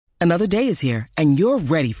Another day is here, and you're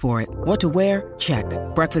ready for it. What to wear? Check.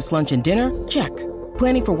 Breakfast, lunch, and dinner? Check.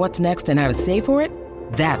 Planning for what's next and how to save for it?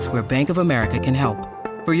 That's where Bank of America can help.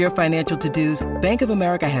 For your financial to-dos, Bank of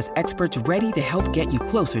America has experts ready to help get you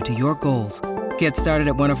closer to your goals. Get started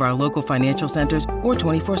at one of our local financial centers or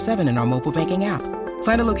 24/7 in our mobile banking app.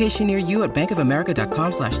 Find a location near you at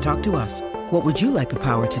bankofamerica.com/talktous. What would you like the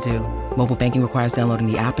power to do? Mobile banking requires downloading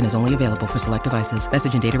the app and is only available for select devices.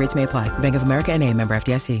 Message and data rates may apply. Bank of America N.A., member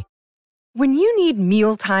FDIC. When you need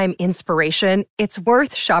mealtime inspiration, it's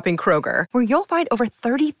worth shopping Kroger, where you'll find over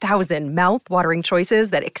 30,000 mouth-watering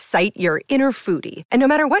choices that excite your inner foodie. And no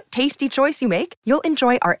matter what tasty choice you make, you'll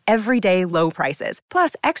enjoy our everyday low prices,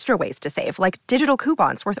 plus extra ways to save, like digital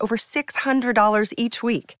coupons worth over $600 each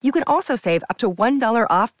week. You can also save up to $1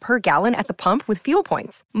 off per gallon at the pump with fuel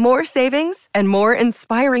points. More savings and more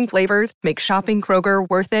inspiring flavors make shopping Kroger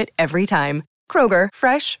worth it every time. Kroger,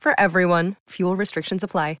 fresh for everyone. Fuel restrictions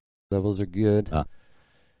apply. Levels are good.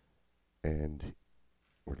 And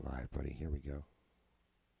we're live, buddy. Here we go.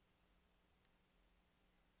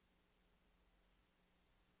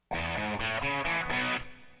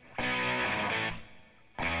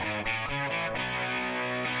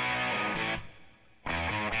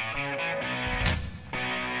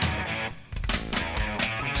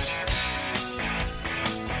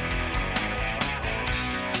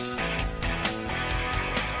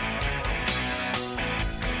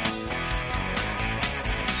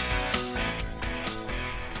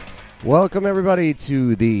 Welcome, everybody,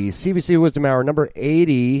 to the CBC Wizdumb Hour, number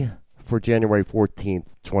 80 for January 14th,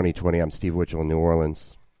 2020. I'm Steve Witchell in New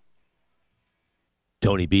Orleans.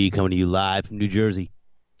 Tony B coming to you live from New Jersey.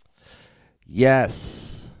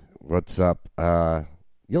 Yes. What's up?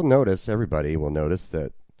 You'll notice, everybody will notice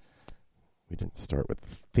that we didn't start with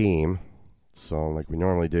the theme song like we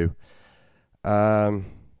normally do.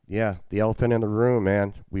 Yeah, the elephant in the room,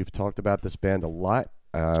 man. We've talked about this band a lot.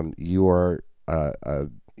 You are a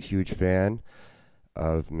huge fan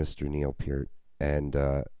of Mr. Neil Peart, and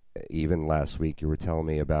even last week you were telling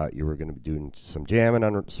me about you were going to be doing some jamming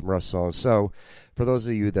on some Russ songs. So for those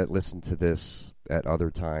of you that listen to this at other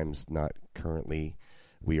times, not currently,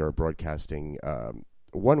 we are broadcasting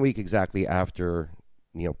 1 week exactly after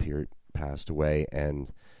Neil Peart passed away,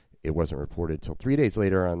 and it wasn't reported till 3 days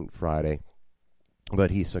later on Friday, but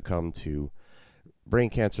he succumbed to brain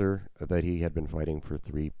cancer that he had been fighting for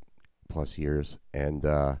 3+ years, and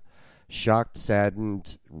shocked,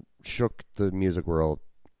 saddened, shook the music world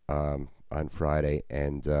on Friday,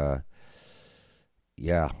 and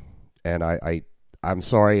yeah, and I'm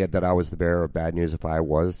sorry that I was the bearer of bad news if I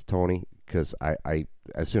was, Tony, because I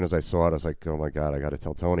as soon as I saw it, I was like, oh my God, I got to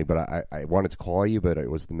tell Tony, but I wanted to call you, but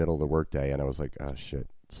it was the middle of the workday, and I was like, oh shit,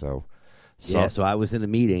 so I was in a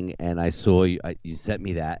meeting, and I saw you, you sent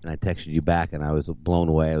me that, and I texted you back, and I was blown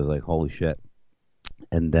away. I was like, holy shit.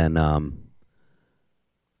 And then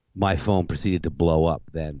my phone proceeded to blow up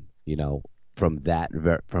then, from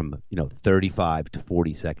 35 to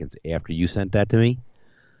 40 seconds after you sent that to me,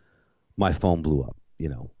 my phone blew up,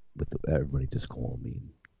 with everybody just calling me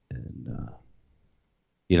and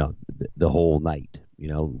the whole night,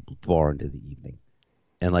 far into the evening.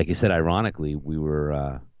 And like you said, ironically, we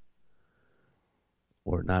were,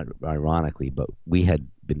 or not ironically, but we had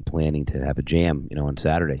been planning to have a jam, on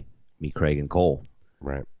Saturday, me, Craig, and Cole.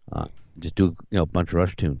 Right. Just do a bunch of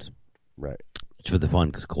Rush tunes. Right. It's for the fun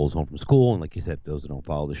because Cole's home from school, and like you said, those that don't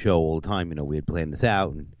follow the show all the time, we had planned this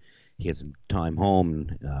out, and he had some time home,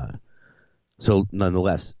 and so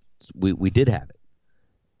nonetheless, we did have it,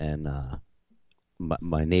 and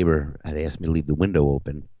my neighbor had asked me to leave the window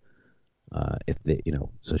open, if they,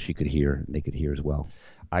 so she could hear and they could hear as well.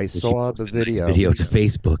 I saw the video. To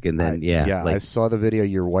Facebook, and then I saw the video.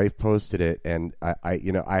 Your wife posted it, and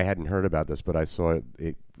I hadn't heard about this, but I saw it.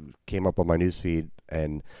 It came up on my newsfeed,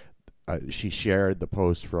 and she shared the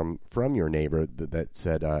post from your neighbor that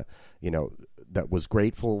said, that was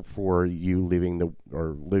grateful for you leaving the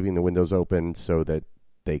windows open so that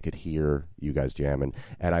they could hear you guys jamming.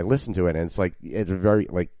 And I listened to it, and it's very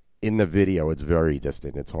in the video, it's very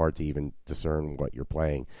distant. It's hard to even discern what you're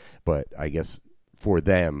playing, but I guess for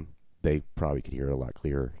them, they probably could hear it a lot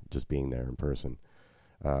clearer just being there in person.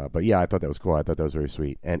 But yeah, I thought that was cool. I thought that was very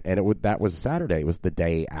sweet. And that was Saturday. It was the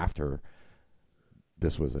day after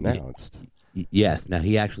this was announced. Yes. Now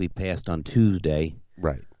he actually passed on Tuesday.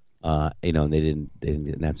 Right. And they didn't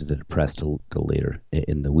announce it to the press till later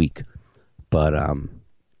in the week. But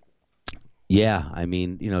yeah, I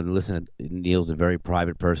mean, listen, Neil's a very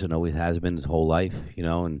private person, always has been his whole life,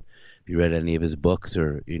 and if you read any of his books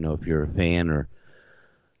or, if you're a fan or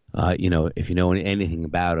If you know anything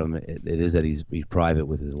about him, it is that he's private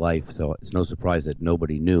with his life. So it's no surprise that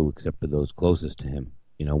nobody knew except for those closest to him,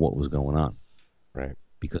 what was going on. Right.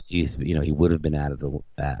 Because he would have been out of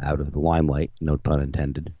the limelight, no pun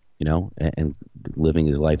intended, and living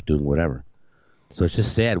his life doing whatever. So it's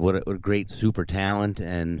just sad. What a great super talent,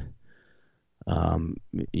 and I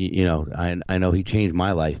know he changed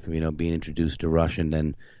my life. Being introduced to Rush and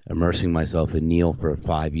then immersing myself in Neil for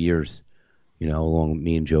 5 years. Along with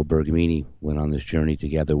me and Joe Bergamini went on this journey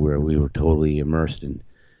together where we were totally immersed, and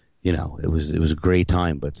it was a great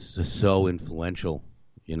time, but so influential,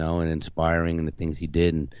 and inspiring in the things he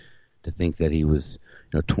did, and to think that he was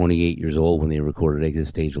 28 years old when they recorded Exit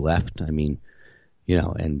Stage Left. I mean,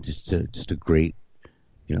 and just a great,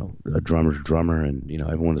 a drummer's drummer, and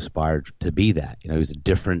everyone aspired to be that. He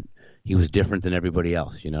was different than everybody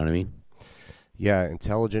else. You know what I mean? Yeah,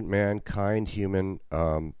 intelligent man, kind human.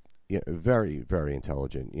 Very, very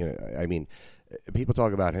intelligent. I mean, people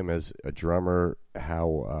talk about him as a drummer,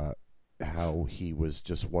 how he was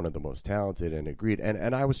just one of the most talented, and agreed.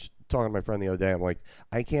 And I was talking to my friend the other day. I'm like,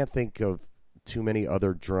 I can't think of too many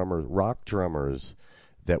other rock drummers,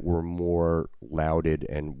 that were more lauded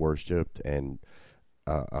and worshipped and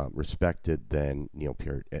respected than Neil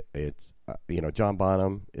Peart. It's John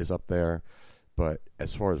Bonham is up there, but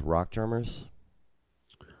as far as rock drummers.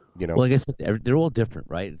 Well, like I said, they're all different,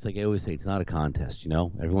 right? It's like I always say, it's not a contest,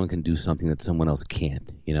 Everyone can do something that someone else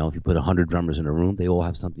can't, If you put 100 drummers in a room, they all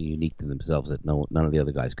have something unique to themselves that none of the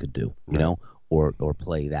other guys could do, or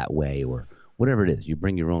play that way, or whatever it is. You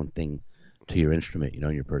bring your own thing to your instrument,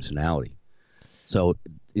 and your personality. So,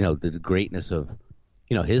 the greatness of,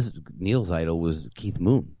 Neil's idol was Keith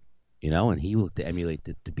Moon, and he looked to emulate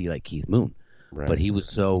to be like Keith Moon. Right. But he was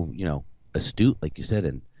so, astute, like you said,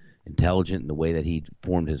 and intelligent in the way that he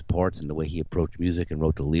formed his parts and the way he approached music and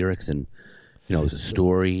wrote the lyrics, and it was a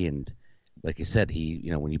story. And like I said, he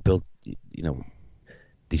when he built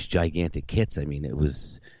these gigantic kits, I mean, it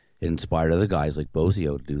inspired other guys like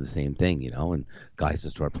Bozio to do the same thing, and guys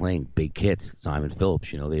to start playing big kits. Simon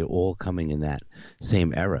Phillips, they're all coming in that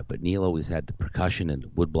same era. But Neil always had the percussion and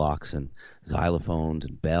wood blocks and xylophones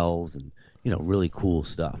and bells and really cool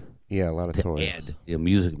stuff. Yeah, a lot of toys. Add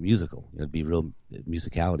musical. It'd be real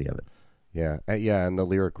musicality of it. Yeah, and the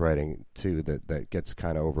lyric writing too that gets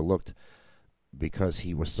kind of overlooked because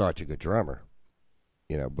he was such a good drummer,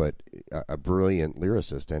 but a brilliant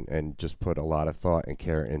lyricist, and just put a lot of thought and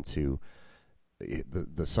care into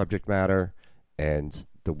the subject matter and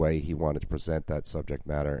the way he wanted to present that subject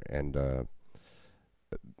matter, and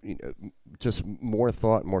just more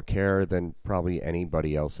thought, more care than probably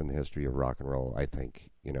anybody else in the history of rock and roll. I think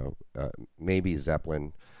maybe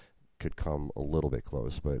Zeppelin could come a little bit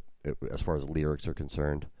close, but as far as lyrics are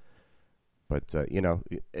concerned, but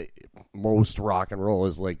most rock and roll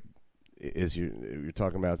is like you're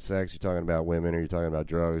talking about sex, you're talking about women, or you're talking about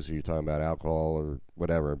drugs, or you're talking about alcohol or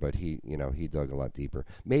whatever. But he dug a lot deeper.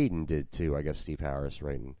 Maiden did too. I guess Steve Harris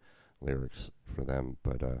writing lyrics for them,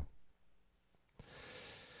 but.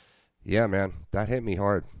 Yeah, man, that hit me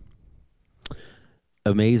hard.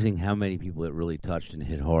 Amazing how many people it really touched and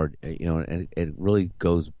hit hard. And it really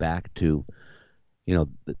goes back to,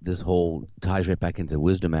 this whole ties right back into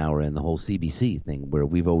Wizdumb Hour and the whole CBC thing, where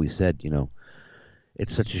we've always said,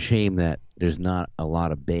 it's such a shame that there's not a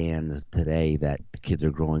lot of bands today that the kids are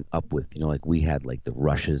growing up with. Like we had like the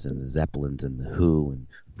Rushes and the Zeppelins and the Who and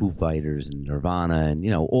Foo Fighters and Nirvana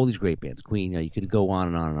and all these great bands, Queen. You could go on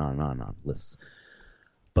and on and on and on lists.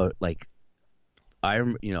 But like, I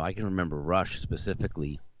can remember Rush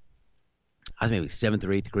specifically. I was maybe 7th or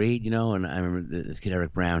 8th grade, and I remember this kid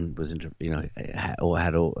Eric Brown was into,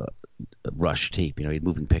 had a Rush tape. He had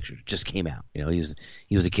Moving Pictures, just came out. He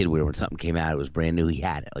was a kid where when something came out, it was brand new. He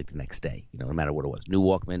had it like the next day. No matter what it was, new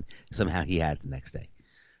Walkman. Somehow he had it the next day,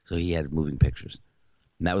 so he had Moving Pictures,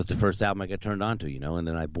 and that was the first album I got turned on to. And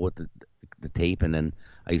then I bought the tape, and then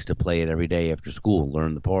I used to play it every day after school and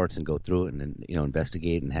learn the parts and go through it and then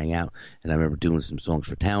investigate and hang out. And I remember doing some songs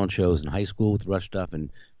for talent shows in high school with Rush stuff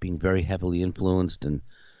and being very heavily influenced. And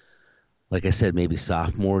like I said, maybe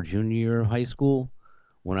sophomore, junior year of high school,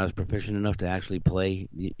 when I was proficient enough to actually play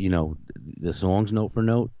the songs note for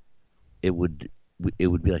note, it would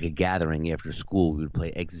be like a gathering after school. We would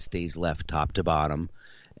play Exit Stage Left top to bottom,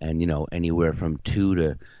 and anywhere from 2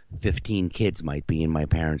 to 15 kids might be in my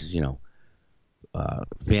parents'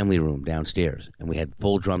 family room downstairs, and we had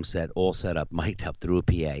full drum set all set up, mic'd up through a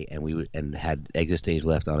PA, and had Exit Stage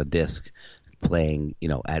Left on a disc playing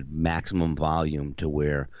at maximum volume to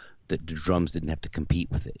where the drums didn't have to compete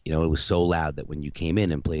with it. It was so loud that when you came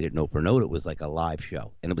in and played it note for note, it was like a live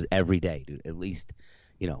show, and it was every day, dude. At least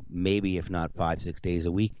maybe if not 5-6 days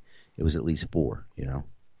a week, it was at least 4.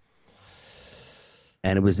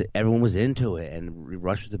 And everyone was into it, and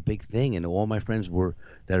Rush was a big thing, and all my friends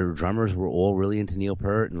that are drummers were all really into Neil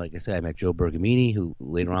Peart. And like I said, I met Joe Bergamini, who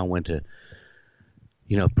later on went to,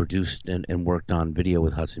 produced and worked on video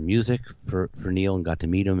with Hudson Music for Neil, and got to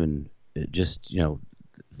meet him. And it just,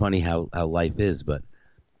 funny how life is. But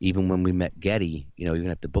even when we met Geddy, even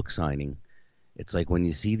at the book signing, it's like when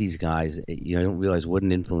you see these guys, you don't realize what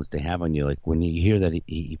an influence they have on you. Like when you hear that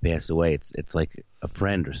he passed away, it's like a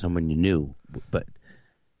friend or someone you knew. But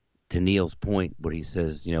to Neil's point, where he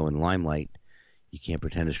says, in Limelight, you can't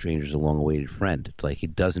pretend a stranger's a long-awaited friend. It's like he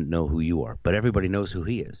doesn't know who you are, but everybody knows who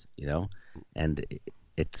he is, And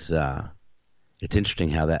it's interesting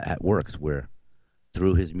how that works, where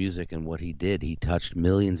through his music and what he did, he touched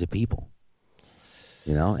millions of people,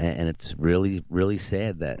 And it's really, really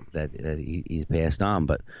sad that he's passed on.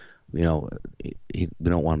 But we don't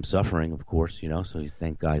want him suffering, of course, So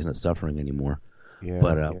thank God he's not suffering anymore. Yeah,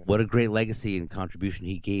 but what a great legacy and contribution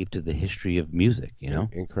he gave to the history of music,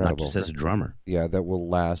 Incredible. Not just as a drummer. Yeah, that will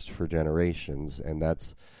last for generations, and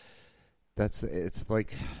that's it's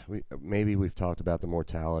like maybe we've talked about the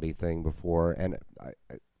mortality thing before, and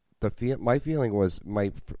my feeling was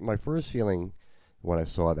my first feeling when I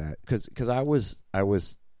saw that, because I was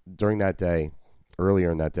during that day,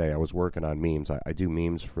 earlier in that day, I was working on memes. I do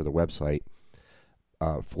memes for the website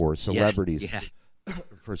for celebrities. Yes, yeah.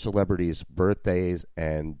 For celebrities' birthdays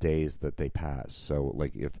and days that they pass. So,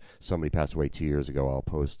 like, if somebody passed away 2 years ago, I'll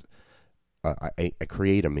post. I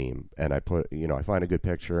create a meme, and I put, I find a good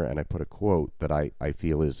picture, and I put a quote that I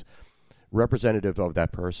feel is representative of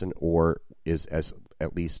that person, or is as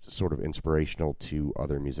at least sort of inspirational to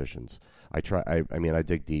other musicians. I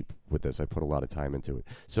dig deep with this. I put a lot of time into it.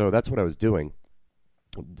 So that's what I was doing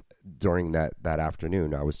during that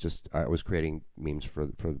afternoon. I was creating memes for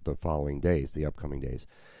the following days, the upcoming days,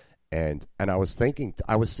 and I was sitting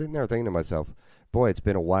there thinking to myself, boy, it's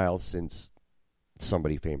been a while since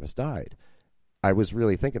somebody famous died. I was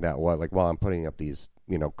really thinking that while I'm putting up these,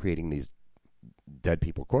 creating these dead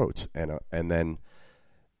people quotes, and then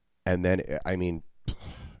I mean,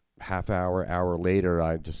 half hour later,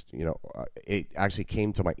 I just it actually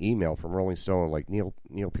came to my email from Rolling Stone, like Neil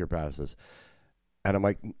Peart passes. And I'm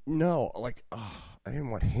like, no, I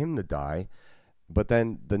didn't want him to die. But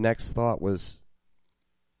then the next thought was,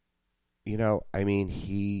 he's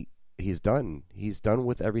done. He's done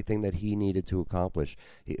with everything that he needed to accomplish.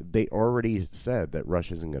 They already said that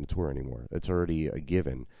Rush isn't going to tour anymore. It's already a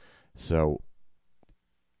given. So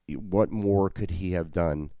what more could he have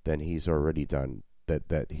done than he's already done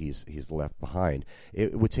that he's left behind?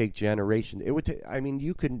 It would take generations. It would take,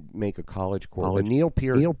 you could make a college course. The Neil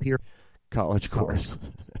Peart college course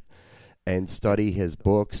and study his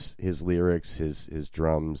books, his lyrics, his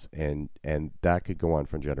drums, and that could go on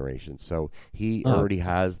for generations. So he already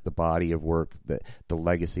has the body of work, the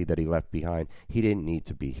legacy that he left behind. He didn't need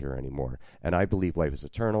to be here anymore. And I believe life is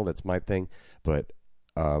eternal. That's my thing. But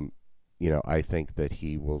I think that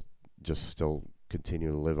he will just still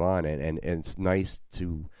continue to live on, and it's nice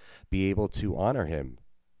to be able to honor him,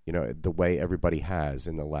 the way everybody has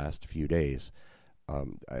in the last few days.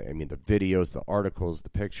 The videos, the articles, the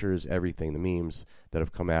pictures, everything, the memes that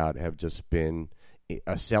have come out have just been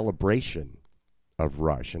a celebration of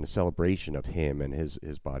Rush and a celebration of him and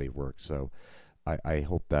his body of work. So I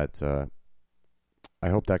hope that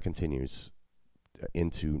continues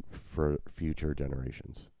for future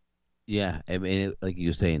generations. Yeah, like you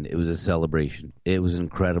were saying, it was a celebration. It was an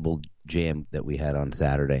incredible jam that we had on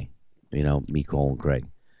Saturday. Me, Cole, and Craig.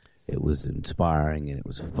 It was inspiring, and it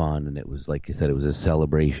was fun, and it was, like you said, it was a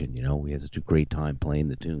celebration. We had such a great time playing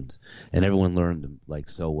the tunes, and everyone learned them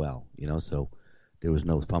so well. So there was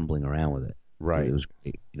no fumbling around with it. Right, it was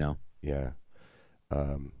great. Yeah.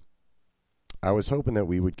 I was hoping that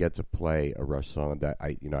we would get to play a Rush song that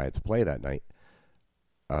I had to play that night,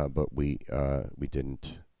 but we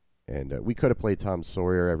didn't, and we could have played Tom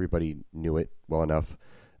Sawyer. Everybody knew it well enough,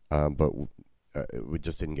 but. We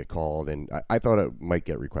just didn't get called, and I thought it might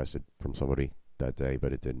get requested from somebody that day,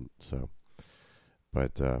 but it didn't. So,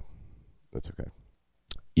 but that's okay.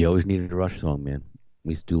 You always needed a Rush song, man.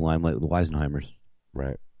 We used to do Limelight with the Weisenheimers.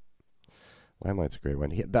 Right. Limelight's a great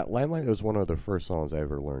one. That Limelight was one of the first songs I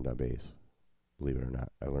ever learned on bass. Believe it or not,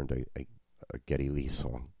 I learned a Geddy Lee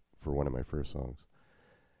song for one of my first songs.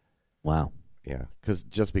 Wow. Yeah,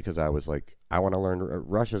 because I was like, I want to learn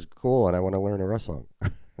Rush is cool, and I want to learn a Rush song.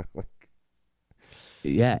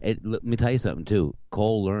 Yeah, let me tell you something too.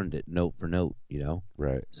 Cole learned it note for note,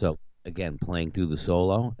 Right. So again, playing through the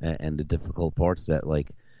solo and the difficult parts that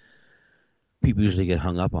people usually get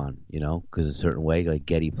hung up on, because a certain way, like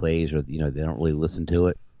Getty plays, or they don't really listen to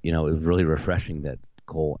it. It was really refreshing that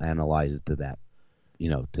Cole analyzed it to that,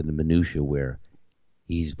 to the minutia where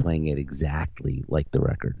he's playing it exactly like the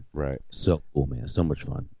record. Right. So cool, man. So much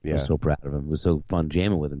fun. Yeah. I was so proud of him. It was so fun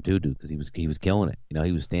jamming with him too, dude, because he was killing it.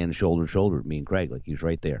 He was standing shoulder to shoulder with me and Craig, like he was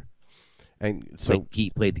right there. And so he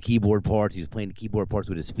played the keyboard parts. He was playing the keyboard parts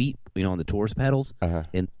with his feet, on the Taurus pedals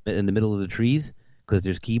in the middle of the trees, because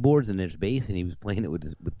there's keyboards and there's bass, and he was playing it with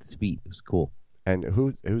his feet. It was cool. And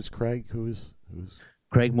who's Craig? Who's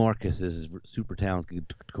Craig Marcus is a super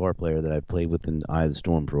talented guitar player that I've played with in Eye of the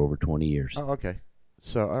Storm for over 20 years. Oh, okay.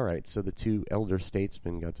 So, all right. So the two elder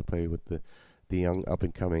statesmen got to play with the young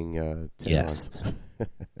up-and-coming talent. Yes.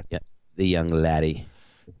 Yep. The young laddie.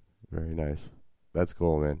 Very nice. That's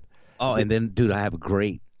cool, man. Oh, and then, dude, I have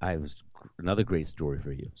another great story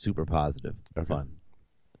for you. Super positive. Okay. Fun.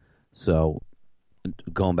 So,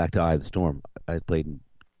 going back to Eye of the Storm, I played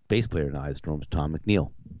bass player in Eye of the Storm was Tom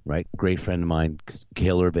McNeil, right? Great friend of mine,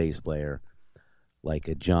 killer bass player. Like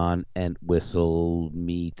a John Entwistle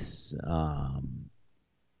meets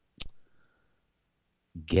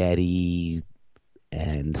Getty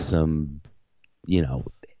and some,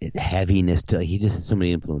 heaviness to. He just had so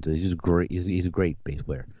many influences. He's great. He's a great bass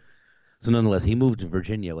player. So nonetheless, he moved to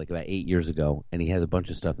Virginia like about 8 years ago, and he has a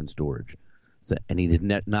bunch of stuff in storage. So, and he's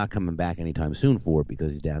not coming back anytime soon for it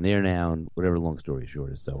because he's down there now, and whatever. Long story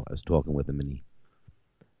short is, so I was talking with him, and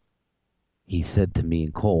he said to me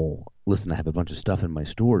and Cole, "Listen, I have a bunch of stuff in my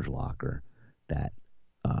storage locker that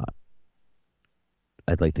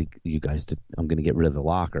I'd like you guys to. I'm going to get rid of the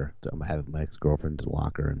locker. So I'm having my ex-girlfriend's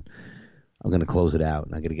locker, and I'm going to close it out,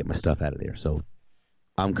 and I'm going to get my stuff out of there. So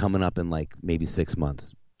I'm coming up in like maybe 6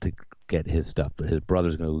 months to get his stuff, but his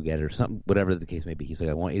brother's going to go get it or something, whatever the case may be." He's like,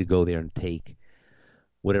 "I want you to go there and take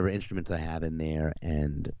whatever instruments I have in there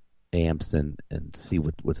and amps and see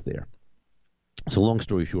what's there." So long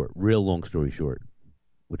story short,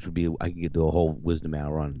 which would be, I could do a whole Wizdumb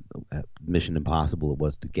Hour on Mission Impossible it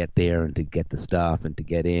was to get there and to get the stuff and to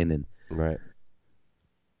get in. And right.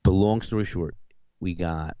 But long story short, we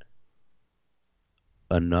got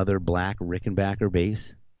another black Rickenbacker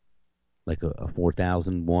bass, like a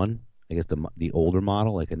 4001, I guess the older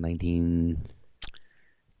model, like a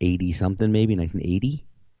 1980 something, maybe 1980.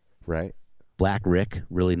 Right. Black Rick,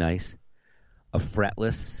 really nice. A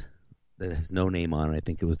fretless that has no name on it. I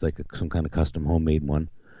think it was like some kind of custom homemade one.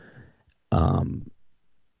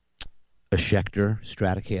 A Schecter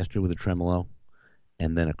Stratocaster with a tremolo,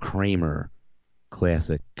 and then a Kramer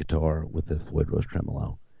classic guitar with a Floyd Rose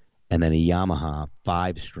tremolo, and then a Yamaha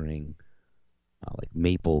 5-string, like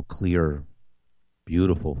maple clear,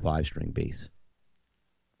 beautiful 5-string bass.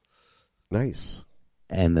 Nice.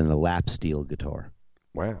 And then a lap steel guitar.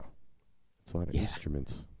 Wow. That's a lot of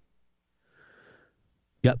instruments.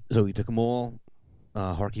 Yep. So we took them all.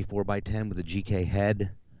 Harkey 4x10 with a GK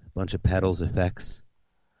head, a bunch of pedals, effects.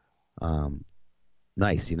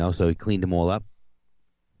 Nice, So he cleaned them all up.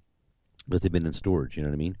 But they've been in storage, you know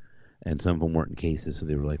what I mean? And some of them weren't in cases, so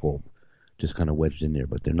they were like, well, just kind of wedged in there,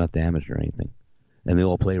 but they're not damaged or anything. And they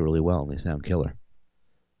all play really well, and they sound killer.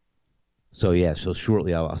 So, yeah, so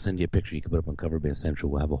shortly I'll send you a picture you can put up on Cover Band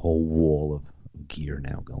Central. We'll have a whole wall of gear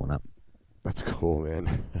now going up. That's cool,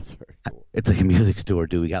 man. That's very cool. It's like a music store,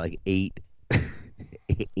 dude. We got like eight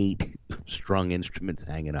strung instruments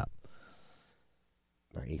hanging up.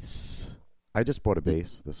 Nice. I just bought a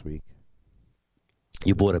bass this week.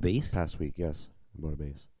 You bought a bass? This past week, yes. I bought a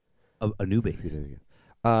bass. A new bass?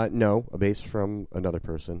 No, a bass from another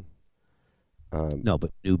person. No, but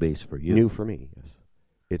new bass for you. New for me, yes.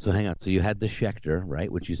 So hang on. So you had the Schecter,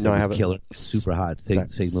 right? Which you said was killer, super hot,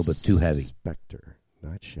 signal, but too heavy. Spectre,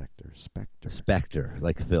 not Schecter. Spectre. Spectre,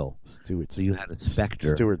 like Phil. Stewart. So you had a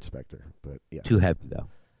Spectre. Stewart Spectre, but yeah. Too heavy though.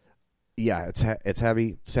 Yeah, it's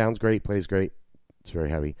heavy. Sounds great. Plays great. It's very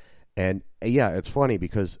heavy, and yeah, it's funny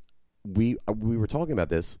because we were talking about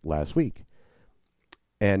this last week,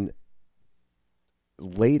 and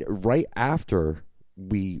right after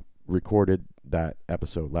we recorded that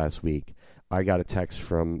episode last week, I got a text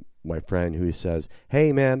from my friend who says,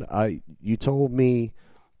 "Hey, man, you told me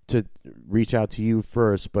to reach out to you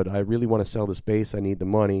first, but I really want to sell this bass. I need the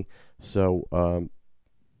money. So, do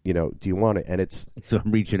you want it?" And so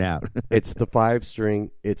I'm reaching out. It's the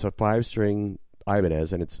 5-string. It's a 5-string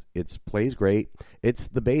Ibanez, and it's plays great. It's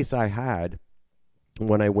the bass I had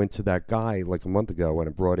when I went to that guy like a month ago when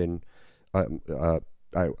I brought in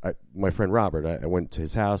my friend Robert. I went to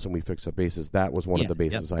his house and we fixed up basses. That was one of the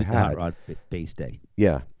basses I had. Hot Rod Bass Day.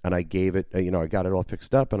 Yeah, and I gave it. I got it all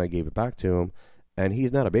fixed up and I gave it back to him. And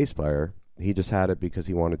he's not a bass player. He just had it because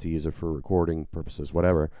he wanted to use it for recording purposes,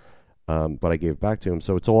 whatever. but I gave it back to him.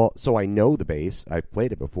 So it's all. So I know the bass. I've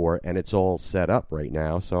played it before, and it's all set up right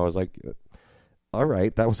now. So I was like, all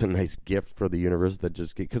right, that was a nice gift for the universe that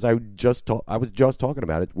just because I was just talking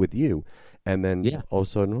about it with you, and then all of a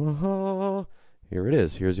sudden, here it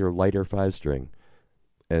is. Here's your lighter 5-string,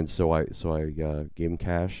 and so I gave him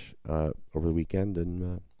cash over the weekend,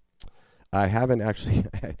 and I haven't actually.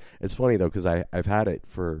 It's funny though because I had it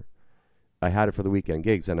for the weekend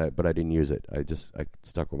gigs, but I didn't use it. I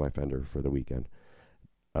stuck with my Fender for the weekend.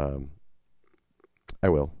 I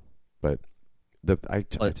will, but.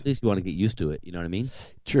 At least you want to get used to it. You know what I mean?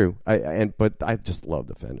 True. But I just love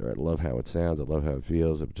the Fender. I love how it sounds. I love how it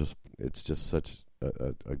feels. It's just such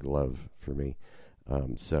a glove for me.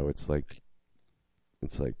 So it's like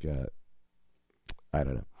I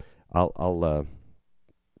don't know. I'll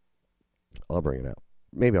bring it out.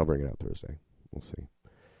 Maybe I'll bring it out Thursday. We'll see.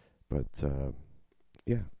 But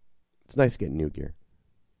yeah, it's nice to get new gear.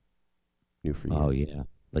 New for you. Oh yeah.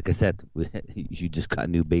 Like I said, you just got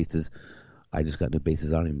new basses. I just got new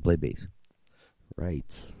basses. I don't even play bass.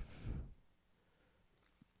 Right.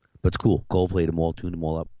 But it's cool. Cole played them all, tuned them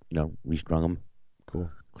all up, restrung them.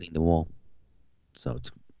 Cool. Cleaned them all. So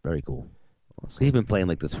it's very cool. Awesome. He's been playing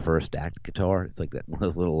like this first act guitar. It's like that one of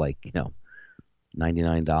those little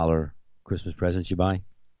 $99 Christmas presents you buy.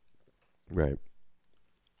 Right.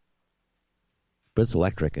 But it's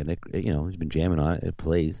electric, and he's been jamming on it. It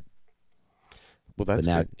plays. Well, that's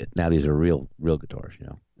but now these are real guitars,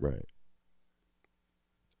 Right.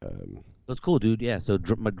 So it's cool, dude. Yeah. So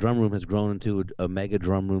my drum room has grown into a mega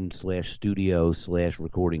drum room / studio /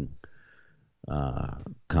 recording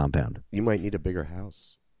compound. You might need a bigger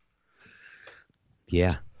house.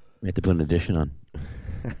 Yeah. I have to put an addition on.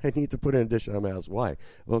 I need to put an addition on my house. Why?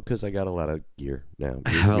 Well, because I got a lot of gear now. I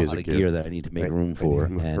have a lot of gear that I need to make room for,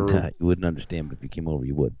 and you wouldn't understand, but if you came over,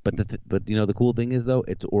 you would. But the cool thing is though,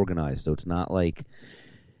 it's organized, so it's not like,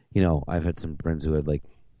 I've had some friends who had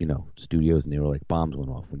studios, and they were like bombs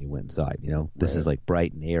went off when you went inside. This is like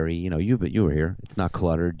bright and airy. You were here. It's not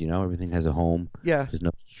cluttered. Everything has a home. Yeah. There's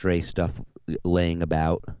no stray stuff laying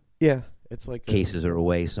about. Yeah, it's like cases are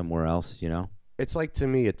away somewhere else. It's like, to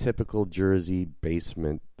me, a typical Jersey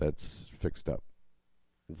basement that's fixed up.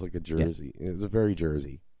 It's like a Jersey. Yeah. It's a very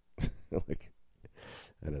Jersey. Like,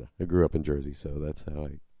 I don't know. I grew up in Jersey, so that's how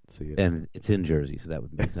I see it. And it's in Jersey, so that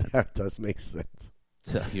would make sense. That does make sense.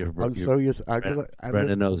 So I'm so used.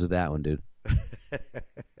 Brenda knows with that one, dude.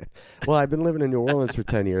 Well, I've been living in New Orleans for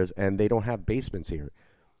 10 years, and they don't have basements here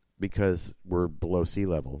because we're below sea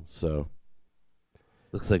level. So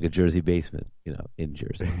looks like a Jersey basement, in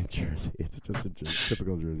Jersey. In Jersey, it's just a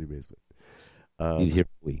typical Jersey basement. He's here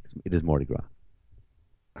for weeks. It is Mardi Gras.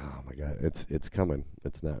 Oh my God, it's coming.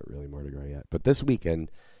 It's not really Mardi Gras yet, but this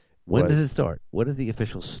weekend. When does it start? What is the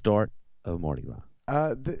official start of Mardi Gras?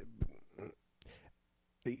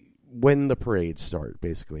 When the parades start,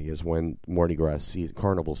 basically, is when Mardi Gras season,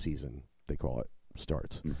 carnival season, they call it,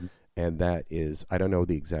 starts. Mm-hmm. And that is, I don't know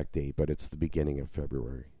the exact date, but it's the beginning of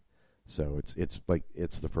February. So it's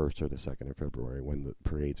the 1st or the 2nd of February when the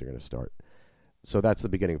parades are going to start. So that's the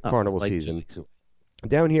beginning of carnival season.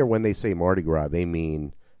 Down here, when they say Mardi Gras, they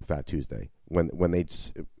mean Fat Tuesday.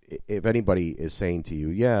 If anybody is saying to you,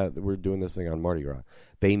 yeah, we're doing this thing on Mardi Gras,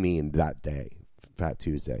 they mean that day, Fat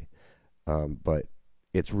Tuesday. But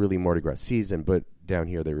it's really Mardi Gras season, but down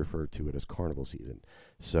here they refer to it as carnival season.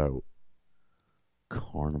 So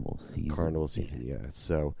carnival season, yeah.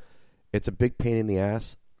 So it's a big pain in the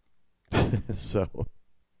ass. So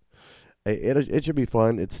it should be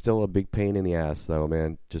fun. It's still a big pain in the ass, though,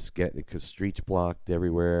 man. Just because streets blocked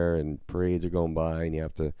everywhere and parades are going by, and you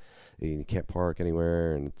can't park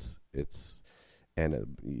anywhere, and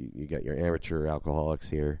you got your amateur alcoholics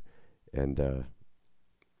here, and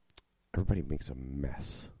everybody makes a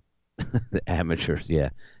mess. The amateurs, yeah.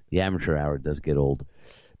 The amateur hour does get old.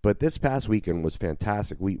 But this past weekend was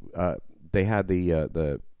fantastic. They had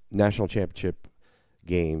the national championship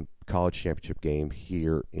game, college championship game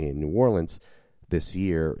here in New Orleans this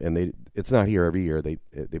year, and it's not here every year. They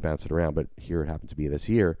bounce it around, but here it happened to be this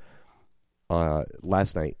year.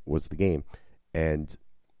 Last night was the game, and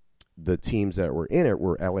the teams that were in it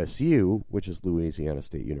were LSU, which is Louisiana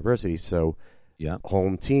State University. So, yeah,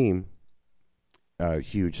 home team.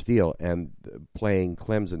 Huge deal, and playing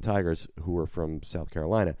Clemson Tigers, who are from South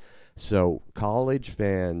Carolina. So college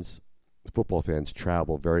fans, football fans,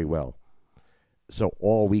 travel very well. So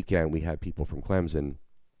all weekend we had people from Clemson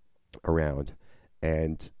around,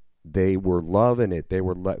 and they were loving it. They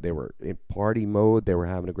were in party mode. They were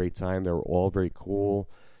having a great time. They were all very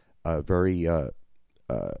cool, very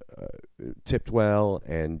tipped well,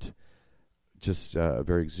 and just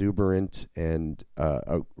very exuberant and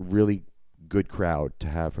a really good crowd to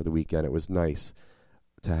have for the weekend. It was nice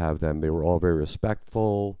to have them. They were all very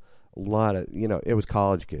respectful. A lot of, it was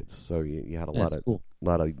college kids, so you had a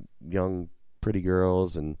lot of young, pretty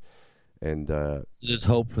girls and there's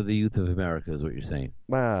hope for the youth of America, is what you're saying.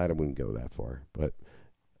 Well, I wouldn't go that far, but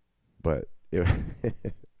it,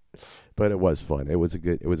 but it was fun. It was a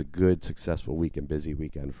good, successful weekend, busy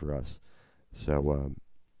weekend for us. So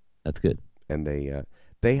that's good. And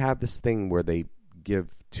they have this thing where they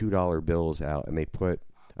give $2 bills out, and they put,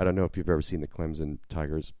 I don't know if you've ever seen the Clemson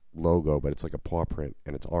Tigers logo, but it's like a paw print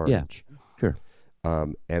and it's orange. Yeah, sure.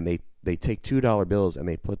 And they take $2 bills and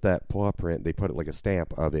they put that paw print, they put it like a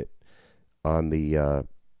stamp of it on the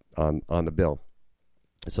on the bill.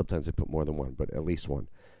 Sometimes they put more than one, but at least one.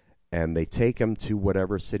 And they take them to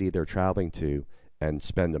whatever city they're traveling to and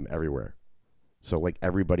spend them everywhere. So like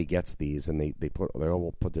everybody gets these, and they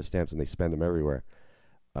all put their stamps and they spend them everywhere.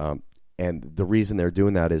 And the reason they're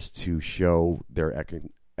doing that is to show their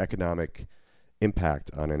economic impact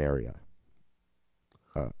on an area.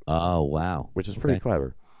 Oh wow! Which is pretty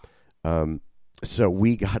clever. So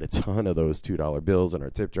we got a ton of those $2 bills in our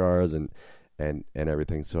tip jars and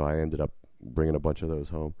everything. So I ended up bringing a bunch of those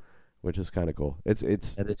home, which is kind of cool. That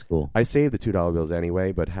is cool. I saved the $2 bills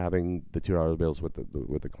anyway, but having the $2 bills with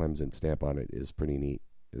the Clemson stamp on it is pretty neat.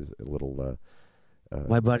 Is a little.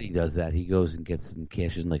 My buddy does that. He goes and gets and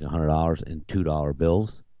cashes in like $100 in $2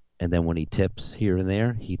 bills, and then when he tips here and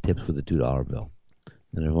there, he tips with a $2 bill,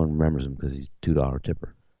 and everyone remembers him because he's $2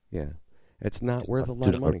 tipper. Yeah, it's not worth a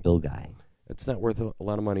lot of money. Bill guy. It's not worth a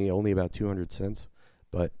lot of money. Only about 200 cents,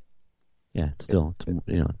 but yeah, it's a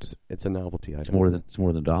novelty item. It's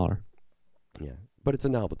more than $1. Yeah, but it's a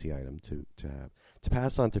novelty item to have to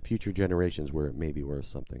pass on to future generations where it may be worth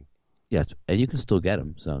something. Yes, and you can still get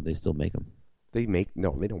them. So they still make them. They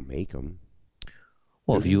don't make them.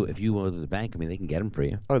 Well, if you go to the bank, I mean, they can get them for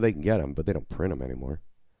you. Oh, they can get them, but they don't print them anymore.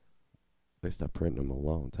 They stopped printing them a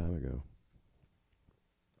long time ago.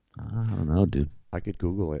 I don't know, dude. I could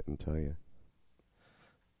Google it and tell you.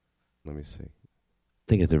 Let me see. I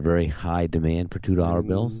think it's a very high demand for $2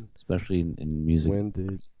 bills, especially in music.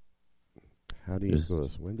 How do you do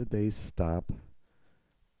this? When did they stop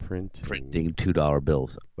printing $2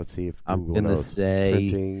 bills? Let's see if Google I'm going to say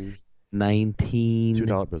printing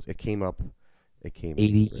 $2 bills. It came up.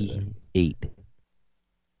 88.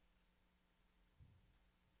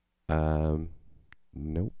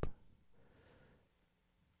 Nope.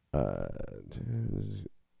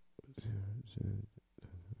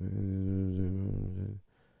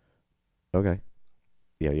 Okay.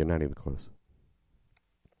 Yeah, you're not even close.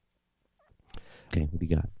 Okay, what do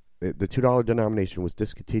you got? The $2 denomination was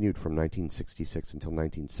discontinued from 1966 until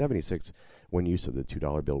 1976, when use of the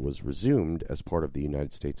 $2 bill was resumed as part of the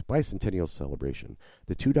United States bicentennial celebration.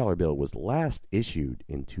 The $2 bill was last issued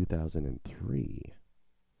in 2003.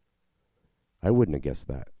 I wouldn't have guessed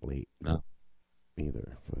that late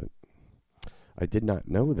either, but I did not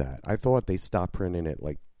know that. I thought they stopped printing it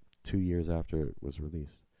like 2 years after it was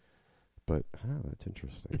released. But, that's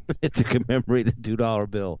interesting. It's to commemorate the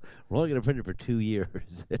 $2 bill. We're only going to print it for 2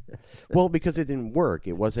 years. Well, because it didn't work.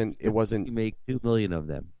 It wasn't. You make 2 million of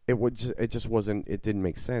them. It just wasn't. It didn't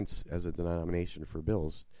make sense as a denomination for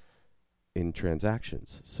bills in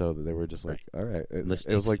transactions. So they were just like, all right. It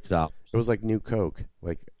was like New Coke.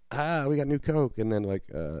 Like, we got New Coke, and then like,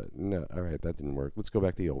 no, all right, that didn't work. Let's go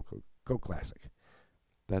back to the old Coke Classic.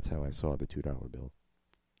 That's how I saw the $2 bill,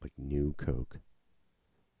 like New Coke.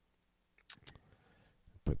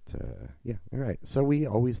 But, yeah, all right. So we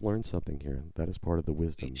always learn something here. That is part of the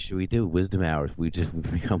wisdom. Should we do Wizdumb Hours? We've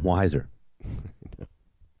become wiser.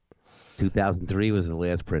 2003 was the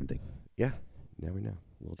last printing. Yeah, now we know.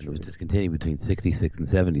 It was discontinued between 66 and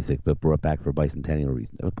 76, but brought back for bicentennial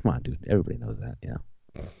reasons. Oh, come on, dude. Everybody knows that,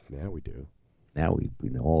 Now we do. Now we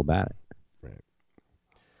know all about it.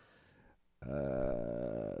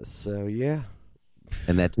 Right. So, yeah.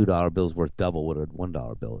 And that $2 bill is worth double what a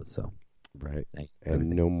 $1 bill is, so. Right,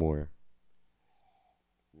 and no more.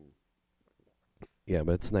 Yeah,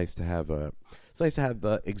 but it's nice to have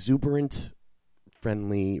exuberant,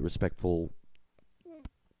 friendly, respectful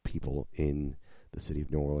people in the city of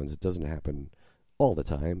New Orleans. It doesn't happen all the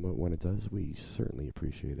time, but when it does, we certainly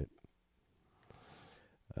appreciate it.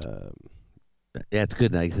 Yeah, it's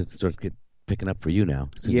good. Now it starts picking up for you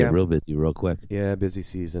now. It's gonna get real busy real quick. Yeah, busy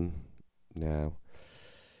season now.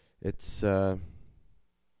 It's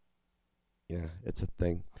yeah, it's a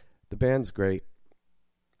thing. The band's great.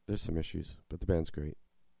 There's some issues, but the band's great.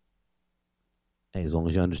 Hey, as long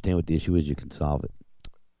as you understand what the issue is, you can solve it.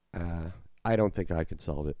 I don't think I could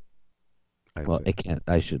solve it.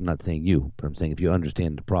 I should not saying you, but I'm saying if you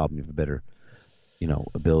understand the problem, you have a better,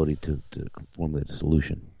 ability to formulate a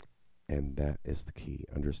solution. And that is the key,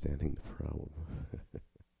 understanding the problem.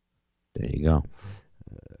 There you go.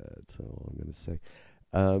 That's all I'm going to say.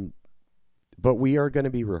 But we are going to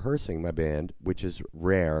be rehearsing my band, which is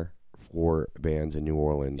rare for bands in New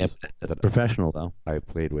Orleans. Yep, that's professional, though. I've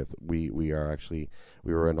played with. We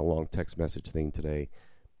were in a long text message thing today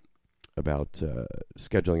about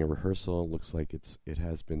scheduling a rehearsal. Looks like it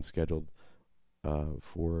has been scheduled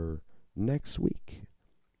for next week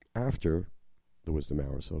after the Wizdumb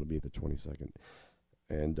Hour, so it'll be the 22nd.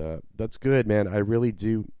 And that's good, man. I really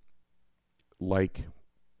do like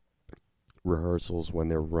rehearsals when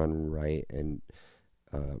they're run right and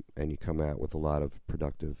you come out with a lot of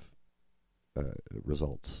productive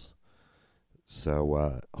results.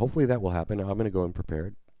 So hopefully that will happen. I'm going to go in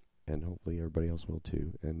prepared, and hopefully everybody else will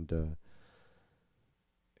too. And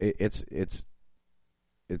it's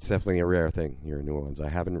definitely a rare thing here in New Orleans. I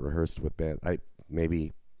haven't rehearsed with band.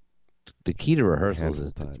 The key to rehearsals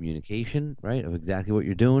is the communication, right, of exactly what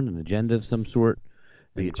you're doing, an agenda of some sort.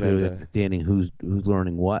 The agenda, understanding who's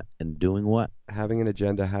learning what and doing what. Having an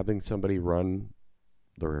agenda, having somebody run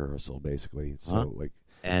the rehearsal, basically. So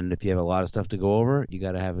and if you have a lot of stuff to go over, you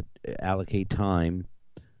got to allocate time,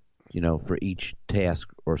 for each task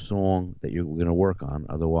or song that you're going to work on.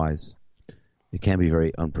 Otherwise, it can be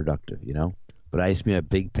very unproductive, But I used to be a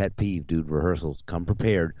big pet peeve, dude. Rehearsals, come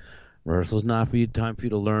prepared. Rehearsal is not time for you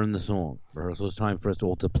to learn the song. Rehearsal is time for us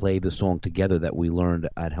all to play the song together that we learned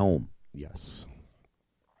at home. Yes.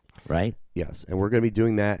 Right? Yes, and we're going to be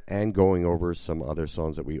doing that and going over some other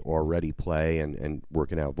songs that we already play and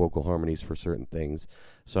working out vocal harmonies for certain things.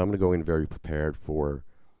 So I'm going to go in very prepared for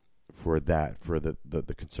that, for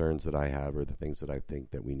the concerns that I have or the things that I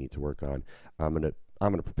think that we need to work on. I'm going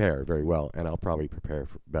to prepare very well, and I'll probably prepare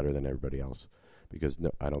better than everybody else because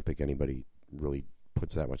I don't think anybody really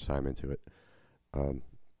puts that much time into it.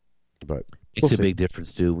 But it's a big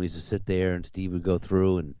difference too. We used to sit there and Steve would go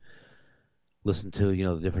through and listen to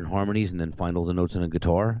the different harmonies and then find all the notes on a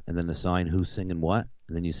guitar and then assign who's singing what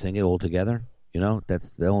and then you sing it all together.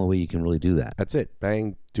 That's the only way you can really do that. That's it.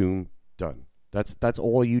 Bang, doom, done. That's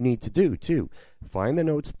all you need to do too. Find the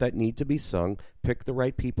notes that need to be sung. Pick the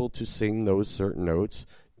right people to sing those certain notes,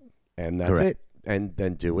 and that's Correct. it. And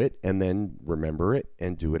then do it, and then remember it,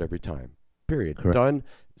 and do it every time. Period. Correct. Done.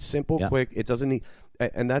 Simple, Yep. quick. It doesn't need.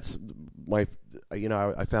 And that's my.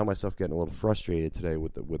 I found myself getting a little frustrated today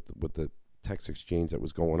with the text exchange that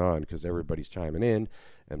was going on because everybody's chiming in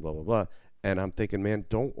and blah blah blah. And I'm thinking, man,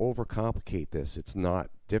 don't overcomplicate this. It's not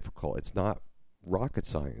difficult. It's not rocket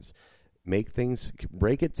science.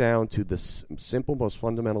 Break it down to the simple, most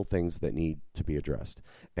fundamental things that need to be addressed,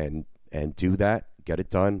 and do that. Get it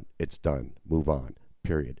done. It's done. Move on.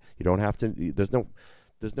 Period. You don't have to. There's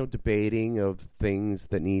no debating of things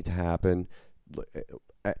that need to happen.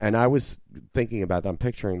 And I was thinking about that. I'm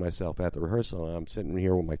picturing myself at the rehearsal, and I'm sitting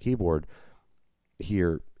here with my keyboard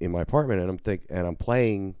here in my apartment, and I'm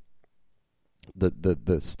playing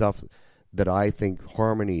the stuff that I think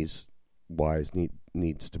harmonies wise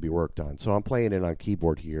needs to be worked on. So I'm playing it on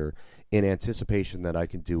keyboard here in anticipation that I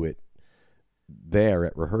can do it there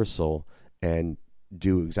at rehearsal and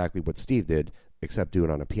do exactly what Steve did, except do it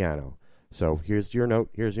on a piano. So here's your note,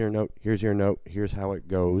 here's your note, here's your note, here's how it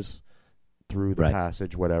goes through the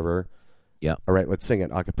passage, whatever. Yeah. All right, let's sing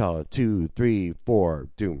it a cappella. 2, 3, 4,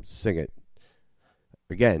 doom, sing it.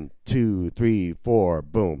 Again, 2, 3, 4,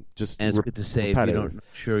 boom. Just and it's good to say repetitive. If you don't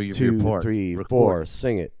sure your 2, part. 3, 4,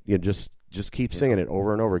 sing it. You just keep singing it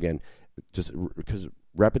over and over again. Just because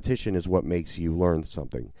repetition is what makes you learn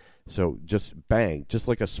something. So just bang, just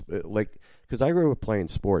because I grew up playing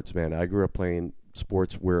sports, man. I grew up playing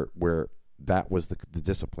sports where that was the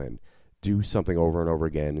discipline. Do something over and over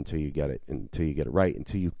again until you get it right,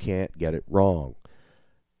 until you can't get it wrong.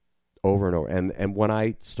 Over and over. And when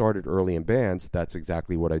I started early in bands, that's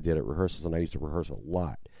exactly what I did at rehearsals, and I used to rehearse a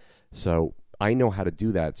lot. So I know how to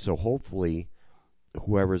do that. So hopefully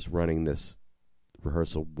whoever's running this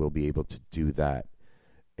rehearsal will be able to do that.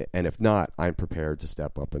 And if not, I'm prepared to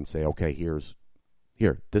step up and say, okay,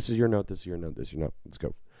 this is your note, this is your note, this is your note. Let's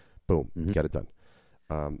go. Boom. Mm-hmm. Get it done.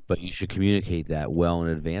 But you should communicate that well in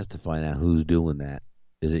advance to find out who's doing that.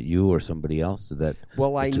 Is it you or somebody else?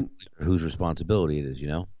 Whose responsibility it is,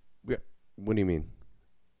 Yeah. What do you mean?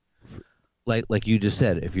 Like you just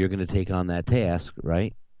said, if you're going to take on that task,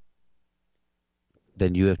 right?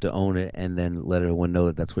 Then you have to own it and then let everyone know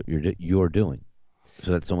that that's what you're doing,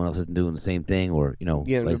 so that someone else isn't doing the same thing, or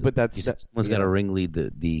Yeah, but someone's got to ringlead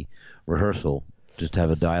the rehearsal. Just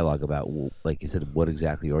have a dialogue about, like you said, what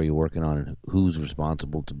exactly are you working on and who's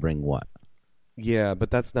responsible to bring what. Yeah, but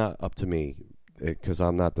that's not up to me because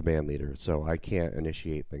I'm not the band leader, so I can't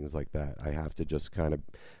initiate things like that. I have to just kind of.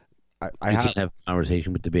 I You have. can't have a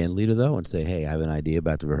conversation with the band leader though, and say, "Hey, I have an idea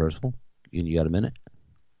about the rehearsal. You got a minute?"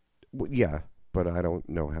 Yeah, but I don't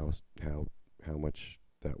know how much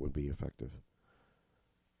that would be effective.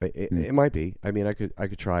 It might be. I mean, I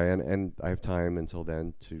could try and I have time until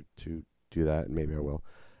then to do that, and maybe I will.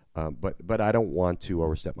 But I don't want to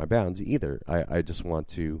overstep my bounds either. I just want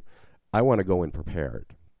to. I want to go in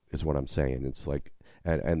prepared, is what I'm saying. It's like,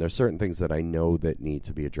 and there's certain things that I know that need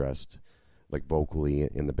to be addressed, like vocally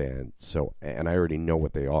in the band. So, and I already know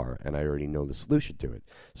what they are, and I already know the solution to it.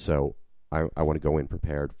 So, I want to go in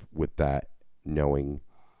prepared with that, knowing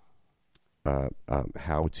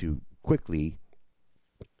how to quickly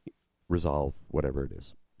resolve whatever it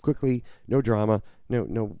is. Quickly, no drama,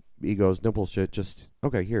 no egos, no bullshit. Just,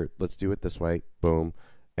 okay, here, let's do it this way. Boom.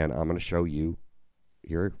 And I'm going to show you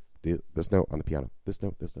here this note on the piano. This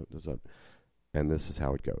note, this note, this note. And this is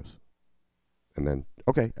how it goes. And then,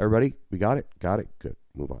 okay, everybody, we got it, good,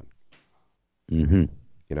 move on. Mm-hmm.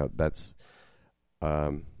 You know, that's,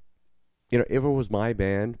 if it was my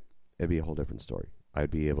band, it'd be a whole different story.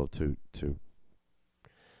 I'd be able to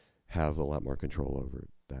have a lot more control over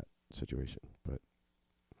that situation,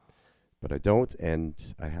 but I don't, and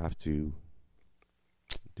I have to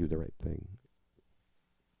do the right thing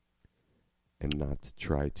and not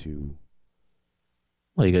try to.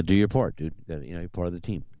 Well, you got to do your part, dude. You're part of the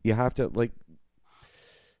team. You have to, like,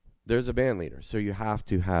 there's a band leader, so you have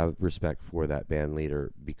to have respect for that band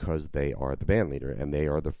leader because they are the band leader and they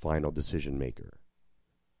are the final decision maker.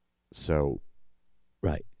 So,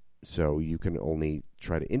 right. So you can only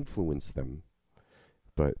try to influence them,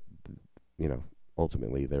 but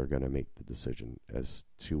ultimately they're going to make the decision as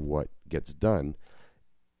to what gets done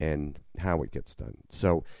and how it gets done.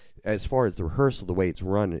 So as far as the rehearsal, the way it's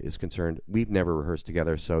run is concerned, we've never rehearsed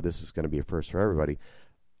together, so this is going to be a first for everybody.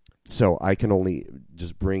 So I can only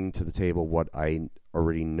just bring to the table what I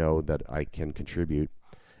already know that I can contribute,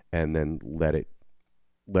 and then let it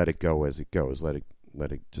go as it goes. Let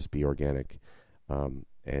it just be organic,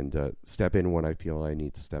 and step in when I feel I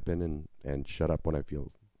need to step in, and shut up when I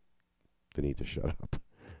feel the need to shut up.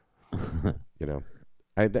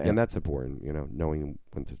 And that's important. Knowing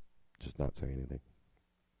when to just not say anything.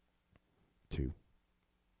 Too,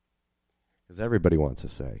 because everybody wants a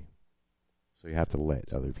say. So you have to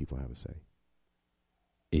let other people have a say.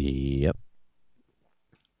 Yep.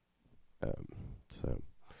 So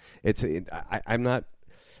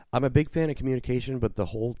I'm a big fan of communication, but the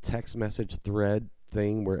whole text message thread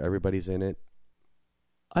thing where everybody's in it.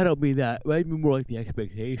 I don't mean that. I mean more like the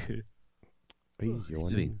expectation.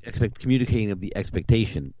 Communicating of the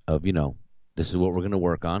expectation of, this is what we're going to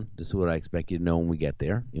work on. This is what I expect you to know when we get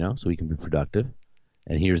there, so we can be productive.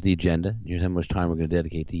 And here's the agenda. Here's how much time we're going to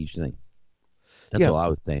dedicate to each thing. That's all I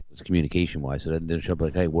was saying. It's communication-wise. So that didn't show up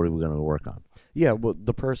like, hey, what are we going to work on? Yeah, well,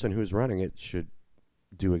 the person who's running it should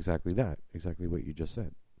do exactly that, exactly what you just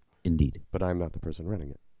said. Indeed. But I'm not the person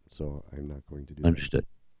running it, so I'm not going to do Understood.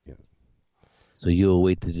 that. Yeah. So you'll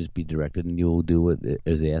wait to just be directed, and you'll do what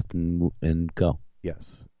is asked and go.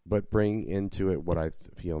 Yes, but bring into it what I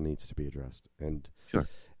feel needs to be addressed. And sure.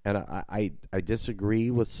 And I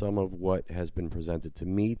disagree with some of what has been presented to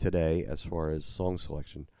me today as far as song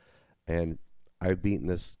selection. And I've beaten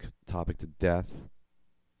this topic to death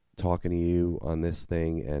talking to you on this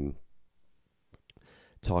thing and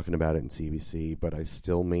talking about it in CBC, but I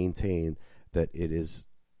still maintain that it is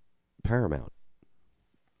paramount.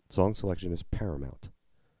 Song selection is paramount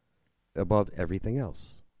above everything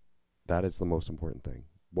else. That is the most important thing.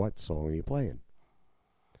 What song are you playing?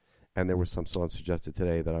 And there were some songs suggested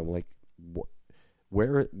today that I'm like,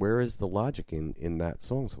 where is the logic in that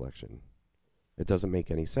song selection? It doesn't make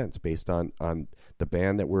any sense based on the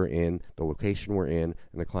band that we're in, the location we're in,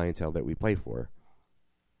 and the clientele that we play for.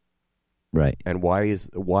 Right. And why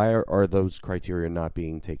are those criteria not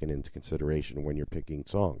being taken into consideration when you're picking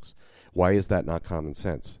songs? Why is that not common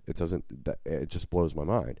sense? It doesn't. It just blows my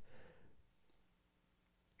mind.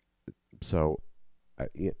 So,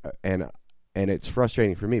 and it's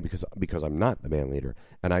frustrating for me because I'm not the band leader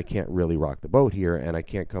and I can't really rock the boat here, and I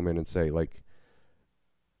can't come in and say like.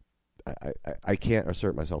 I can't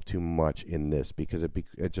assert myself too much in this because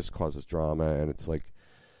it just causes drama, and it's like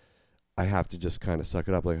I have to just kind of suck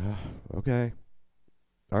it up like, oh, okay,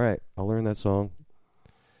 all right, I'll learn that song.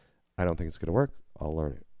 I don't think it's going to work. I'll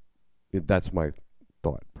learn it. That's my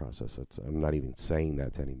thought process. I'm not even saying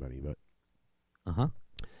that to anybody, but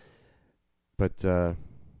But I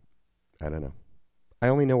don't know. I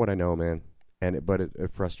only know what I know, man, but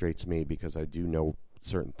it frustrates me because I do know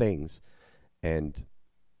certain things, and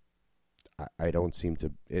I don't seem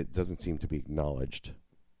to. It doesn't seem to be acknowledged.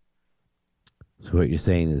 So what you're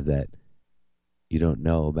saying is that you don't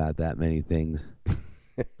know about that many things,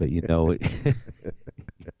 but you know it.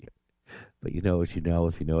 But you know what you know,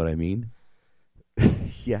 if you know what I mean.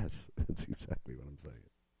 Yes, that's exactly what I'm saying.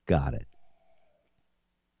 Got it.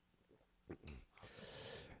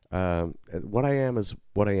 What I am is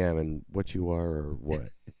what I am, and what you are, or what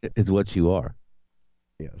is what you are.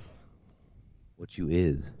 Yes, what you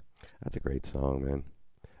is. That's a great song, man.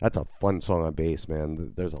 That's a fun song on bass,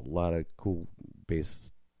 man. There's a lot of cool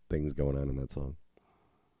bass things going on in that song.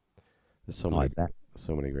 There's so many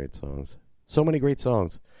great songs. So many great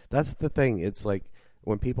songs. That's the thing. It's like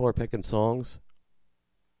when people are picking songs,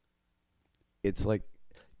 it's like,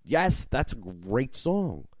 yes, that's a great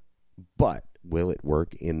song, but will it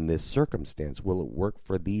work in this circumstance? Will it work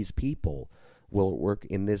for these people? Will it work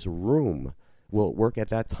in this room? Will it work at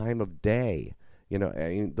that time of day? You know, I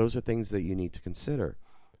mean, those are things that you need to consider.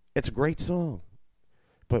 It's a great song,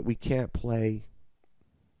 but we can't play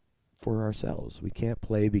for ourselves. We can't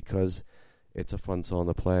play because it's a fun song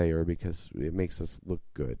to play or because it makes us look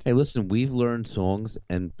good. Hey, listen, we've learned songs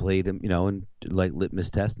and played them, you know, and like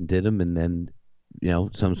litmus test and did them, and then, you know,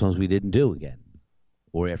 some songs we didn't do again.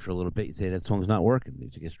 Or after a little bit, you say that song's not working.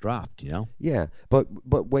 It gets dropped, you know? Yeah, but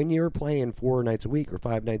when you're playing 4 nights a week or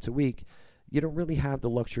 5 nights a week, you don't really have the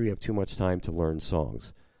luxury of too much time to learn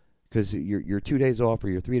songs. Because you're 2 days off or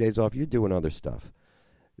you're 3 days off, you're doing other stuff.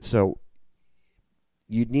 So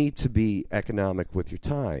you need to be economic with your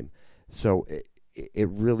time. So it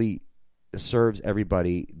really serves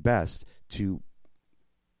everybody best to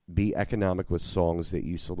be economic with songs that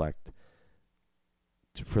you select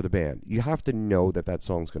for the band. You have to know that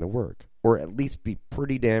song's going to work, or at least be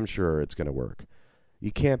pretty damn sure it's going to work.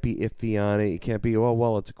 You can't be iffy on it. You can't be, oh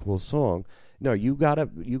well, it's a cool song. No, you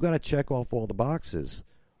gotta check off all the boxes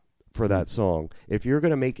for that song. If you're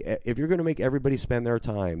gonna make everybody spend their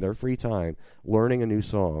time, their free time, learning a new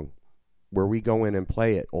song, where we go in and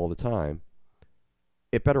play it all the time,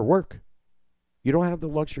 it better work. You don't have the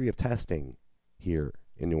luxury of testing here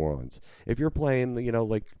in New Orleans. If you're playing, you know,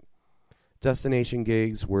 like destination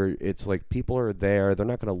gigs where it's like people are there, they're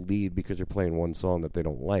not going to leave because you're playing one song that they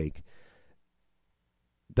don't like.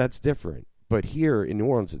 That's different. But here in New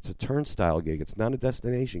Orleans, it's a turnstile gig. It's not a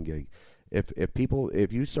destination gig.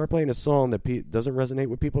 If you start playing a song that doesn't resonate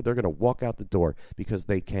with people, they're going to walk out the door because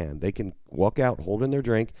they can. They can walk out holding their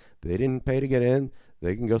drink. They didn't pay to get in.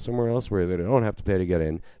 They can go somewhere else where they don't have to pay to get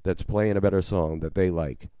in that's playing a better song that they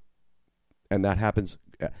like. And that happens.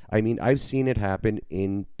 I mean, I've seen it happen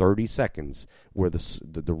in 30 seconds where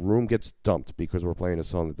the room gets dumped because we're playing a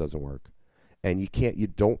song that doesn't work. And you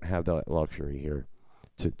don't have that luxury here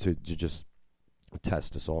to just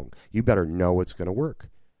test a song. You better know it's going to work.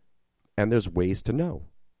 And there's ways to know.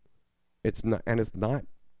 It's not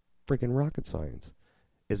freaking rocket science.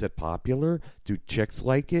 Is it popular? Do chicks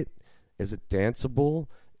like it? Is it danceable?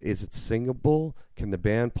 Is it singable? Can the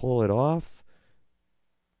band pull it off?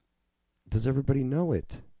 Does everybody know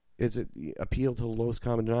it? Is it appeal to the lowest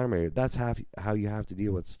common denominator? That's how you have to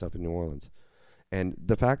deal with stuff in New Orleans. And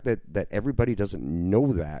the fact that everybody doesn't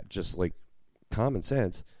know that, just like common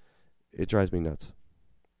sense, it drives me nuts.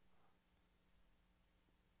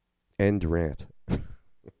 End rant.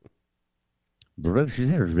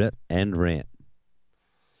 End rant.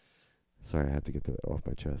 Sorry, I had to get that off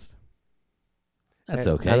my chest. That's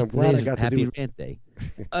okay. And I'm glad I got Happy to do Rant Day.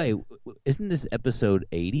 Hey, isn't this episode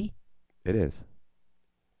 80? It is.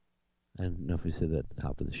 I don't know if we said that at the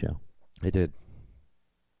top of the show. I did.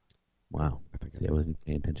 Wow. I I wasn't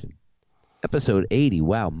paying attention. Episode 80.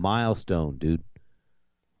 Wow, milestone, dude.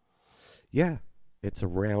 Yeah, it's a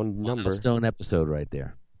round number. Milestone episode right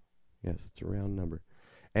there. Yes, it's a round number.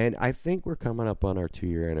 And I think we're coming up on our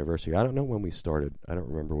 2-year anniversary. I don't know when we started. I don't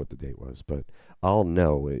remember what the date was, but I'll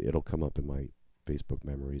know. It'll come up in my Facebook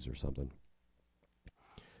memories or something.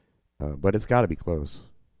 But it's got to be close.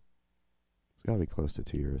 It's got to be close to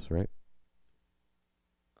 2 years, right?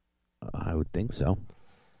 I would think so.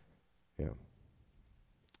 Yeah.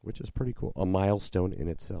 Which is pretty cool. A milestone in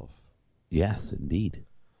itself. Yes, indeed.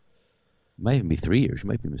 It might even be 3 years. You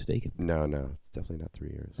might be mistaken. No, it's definitely not 3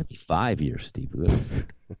 years. It might be 5 years, Steve.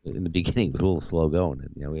 In the beginning, it was a little slow going.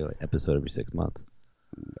 You know, we had an episode every 6 months.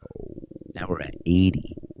 No. Now we're at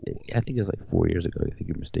 80. I think it was like 4 years ago. I think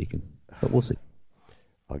you're mistaken. But we'll see.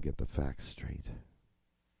 I'll get the facts straight.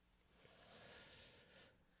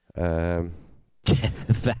 Get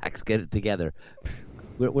the facts. Get it together.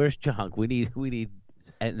 Where's Chunk? We need.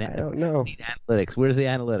 I don't know. Need analytics. Where's the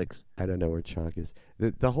analytics? I don't know where Chunk is.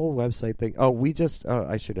 The whole website thing. Oh, we just.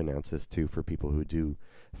 I should announce this too for people who do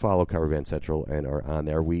follow Cover Band Central and are on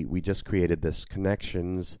there. We just created this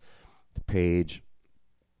connections page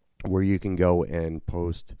where you can go and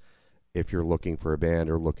post if you're looking for a band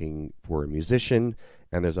or looking for a musician,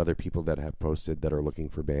 and there's other people that have posted that are looking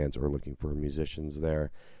for bands or looking for musicians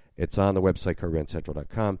there. It's on the website,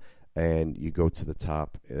 coverbandcentral.com, and you go to the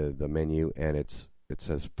top, the menu, and it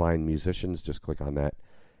says Find Musicians. Just click on that,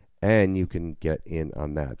 and you can get in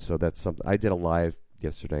on that. So that's something. I did a live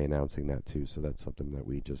yesterday announcing that, too, so that's something that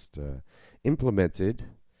we just implemented,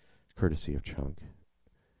 courtesy of Chunk.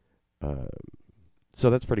 So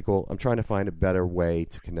that's pretty cool. I'm trying to find a better way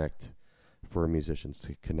to connect for musicians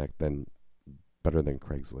to connect better than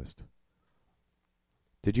Craigslist.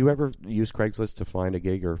 Did you ever use Craigslist to find a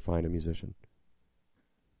gig or find a musician?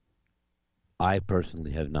 I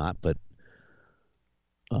personally have not, but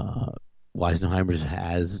Weisenheimer's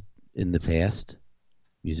has in the past.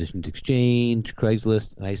 Musicians Exchange,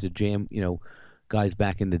 Craigslist. And I used to jam, guys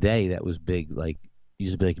back in the day that was big. Like,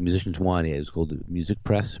 used to be like a Musicians One. Yeah, it was called the Music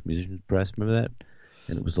Press, Musicians Press. Remember that?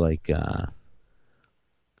 And it was like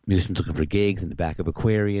musicians looking for gigs in the back of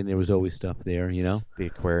Aquarian. There was always stuff there, The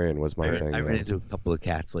Aquarian was my thing. I ran into a couple of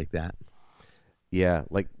cats like that. Yeah,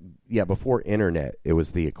 before internet, it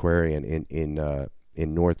was the Aquarian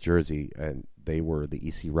in North Jersey, and they were the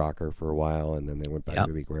EC Rocker for a while, and then they went back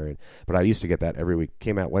to the Aquarian. But I used to get that every week.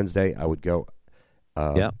 Came out Wednesday, I would go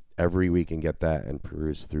every week and get that and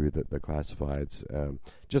peruse through the classifieds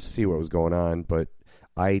just to see what was going on. But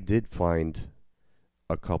I did find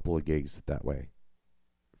a couple of gigs that way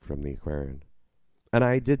from the Aquarian. And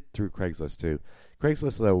I did through Craigslist, too.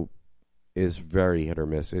 Craigslist, though, is very hit or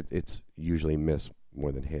miss. It's usually miss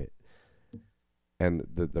more than hit. And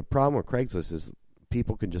the problem with Craigslist is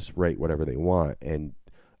people can just write whatever they want, and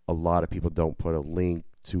a lot of people don't put a link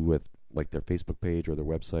to it, like their Facebook page or their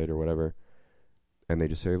website or whatever, and they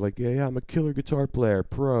just say, like, yeah, I'm a killer guitar player,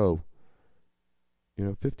 pro,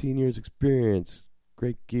 15 years experience,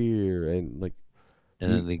 great gear, and like...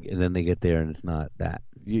 And then they get there and it's not that.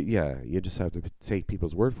 You just have to take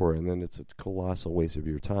people's word for it, and then it's a colossal waste of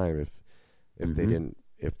your time if they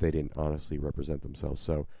didn't honestly represent themselves.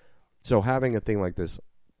 So having a thing like this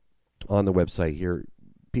on the website here,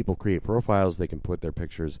 people create profiles. They can put their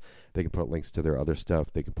pictures. They can put links to their other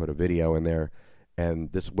stuff. They can put a video in there,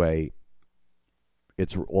 and this way,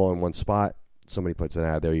 it's all in one spot. Somebody puts an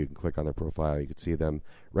ad there. You can click on their profile. You can see them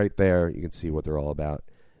right there. You can see what they're all about,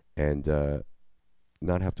 and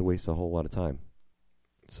not have to waste a whole lot of time.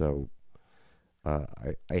 So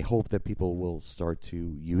I hope that people will start to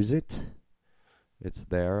use it. It's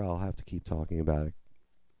there. I'll have to keep talking about it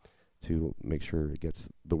to make sure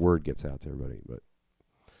the word gets out to everybody.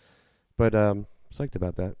 But psyched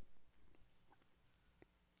about that.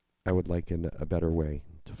 I would like a better way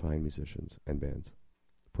to find musicians and bands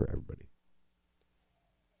for everybody.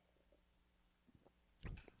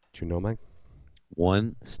 Do you know, Mike?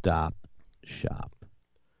 One stop shop.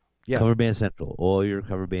 Yeah. Cover Band Central, all your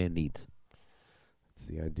cover band needs. That's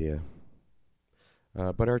the idea.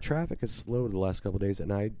 But our traffic has slowed the last couple of days,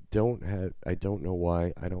 and I don't know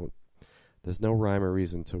why. There's no rhyme or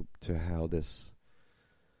reason to how this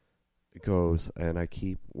goes, and I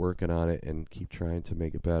keep working on it and keep trying to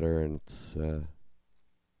make it better, and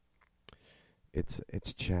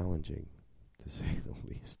it's challenging, to say the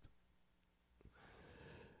least.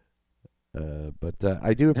 But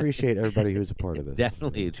I do appreciate everybody who's a part of this.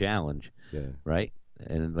 Definitely a challenge. Yeah. Right?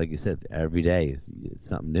 And like you said, every day is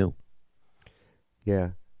something new.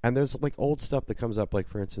 Yeah. And there's like old stuff that comes up. Like,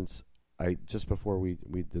 for instance, just before we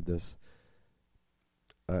did this,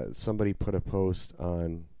 somebody put a post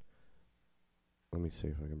on, let me see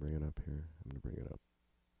if I can bring it up here. I'm going to bring it up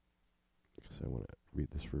because I want to read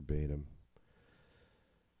this verbatim.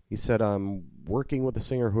 He said, I'm working with a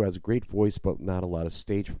singer who has a great voice but not a lot of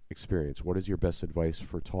stage experience. What is your best advice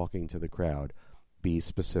for talking to the crowd? Be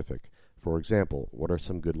specific. For example, what are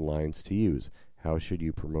some good lines to use? How should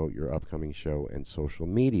you promote your upcoming show and social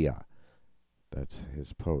media? That's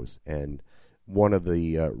his post. And one of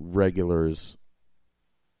the regulars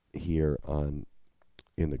here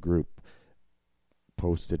in the group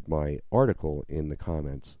posted my article in the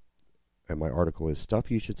comments. And my article is stuff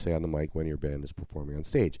you should say on the mic when your band is performing on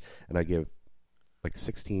stage. And I give like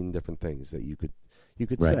 16 different things that you could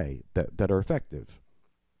right. say that are effective.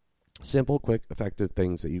 Simple, quick, effective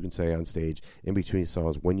things that you can say on stage in between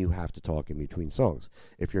songs when you have to talk in between songs.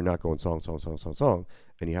 If you're not going song,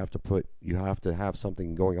 and you have to have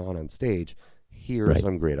something going on stage, here are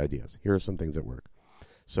some great ideas. Here are some things that work.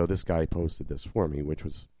 So this guy posted this for me, which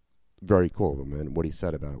was very cool of him, and what he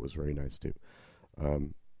said about it was very nice too.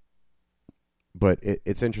 But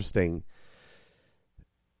it's interesting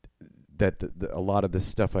that a lot of the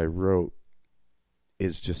stuff I wrote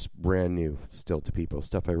is just brand new still to people.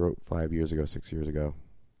 Stuff I wrote 5 years ago, 6 years ago.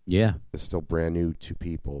 Yeah. It's still brand new to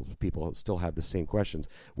people. People still have the same questions,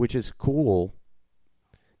 which is cool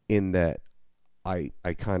in that I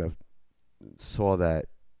kind of saw that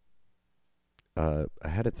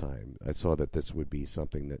ahead of time. I saw that this would be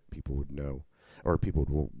something that people would know, or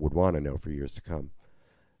people would want to know for years to come.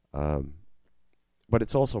 But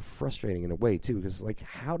it's also frustrating in a way too, because like,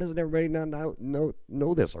 how doesn't everybody not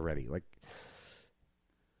know this already? Like,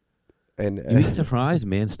 and you'd be surprised,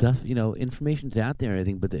 man. Stuff, information's out there and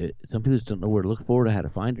everything, but some people just don't know where to look for it or how to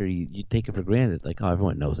find it. Or you take it for granted, like, oh,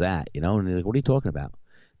 everyone knows that, and they're like, what are you talking about?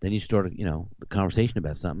 Then you start, the conversation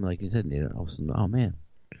about something, like you said, and all of a sudden, oh man,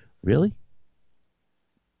 really?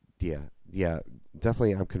 Yeah,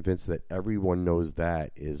 definitely. I'm convinced that everyone knows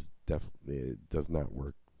that it does not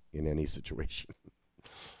work in any situation.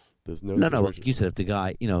 There's no. No. Like you said, if the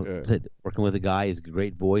guy, said working with a guy is a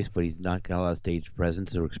great voice, but he's not got a lot of stage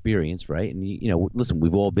presence or experience, right? And listen,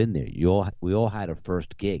 we've all been there. We all had a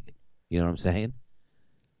first gig. You know what I'm saying?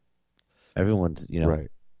 Everyone's, right.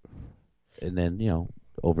 And then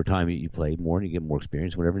over time you play more and you get more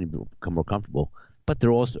experience, whatever, and you become more comfortable. But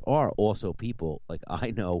there are also people, like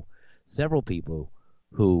I know several people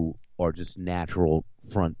who are just natural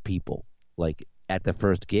front people. Like at the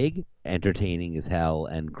first gig, entertaining as hell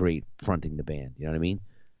and great fronting the band. You know what I mean?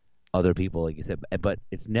 Other people, like you said, but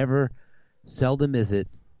it's seldom is it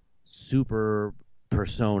super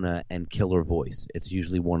persona and killer voice. It's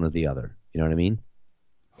usually one or the other. You know what I mean?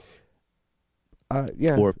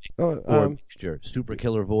 Yeah. Or a mixture. Super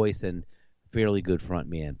killer voice and fairly good front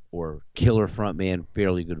man, or killer front man,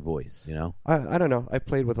 fairly good voice. I don't know. I've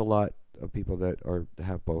played with a lot of people that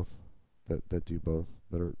have both, that do both,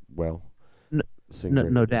 that are well.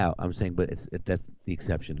 No doubt. I'm saying, but that's the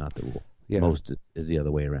exception, not the rule. Yeah. Most is the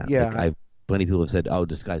other way around. Yeah. Like plenty of people have said, "Oh,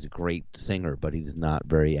 this guy's a great singer, but he's not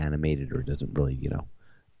very animated or doesn't really,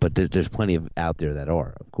 But there's plenty of out there that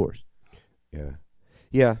are, of course. Yeah.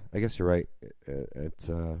 Yeah, I guess you're right. It's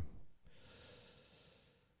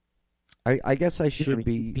I guess I should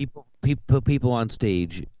be people on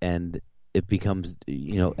stage, and it becomes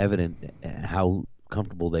evident how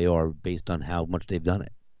comfortable they are based on how much they've done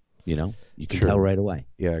it. You can tell right away.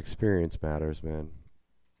 Yeah, experience matters, man.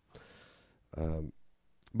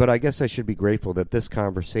 But I guess I should be grateful that this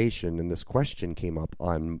conversation and this question came up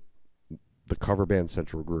on the Cover Band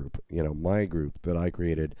Central group, my group that I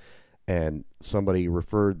created, and somebody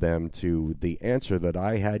referred them to the answer that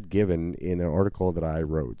I had given in an article that I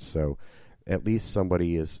wrote. So at least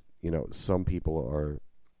somebody is, some people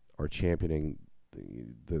are championing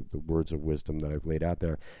the words of wisdom that I've laid out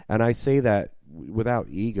there. And I say that without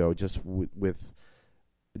ego, just with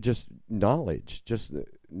just knowledge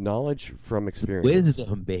from experience.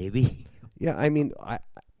 Wisdom, baby. Yeah, I mean,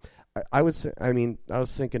 I was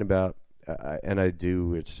thinking about, and I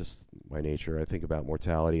do, it's just my nature. I think about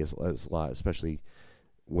mortality as a lot, especially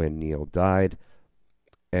when Neil died.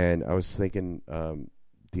 And I was thinking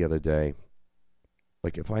the other day,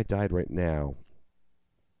 like, if I died right now,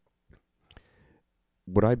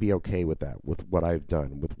 would I be okay with that, with what I've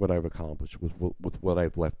done, with what I've accomplished, with what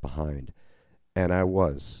I've left behind? And I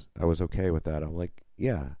was okay with that. I'm like,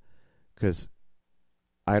 yeah, because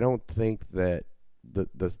I don't think that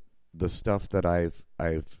the stuff that I've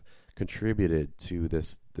contributed to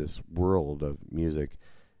this world of music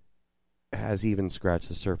has even scratched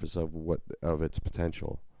the surface of its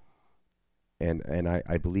potential. And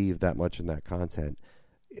I believe that much in that content,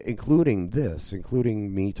 including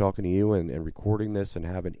me talking to you and recording this and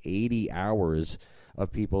having 80 hours of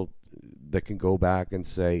people that can go back and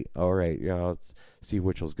say, all right, Steve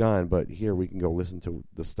Witchell's gone, but here we can go listen to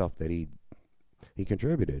the stuff that he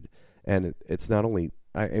contributed. And it's not only,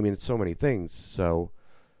 I mean, it's so many things. So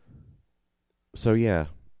yeah,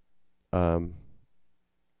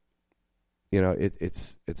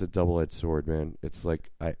 it's a double-edged sword, man. It's like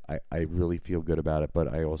I really feel good about it, but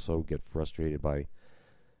I also get frustrated by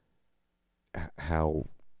how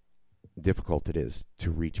difficult it is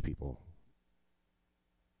to reach people,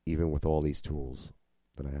 even with all these tools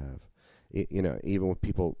that I have. Even with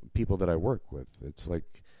people that I work with, it's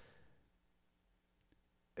like,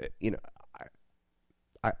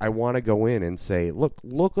 I want to go in and say,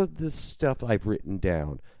 look at this stuff I've written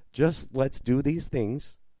down. Just let's do these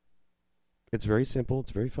things. It's very simple.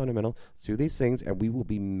 It's very fundamental. Let's do these things, and we will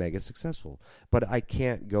be mega successful. But I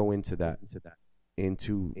can't go into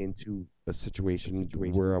a situation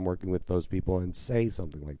where I'm working with those people and say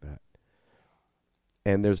something like that.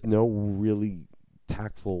 And there's no really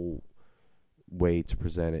tactful way to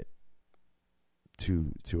present it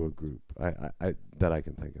to a group. I that I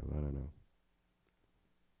can think of. I don't know.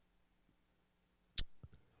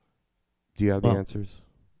 Do you have the answers?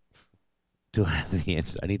 Do I have the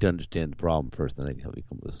answers? I need to understand the problem first, then I can help you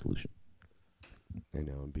come up with a solution. I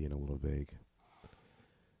know I'm being a little vague.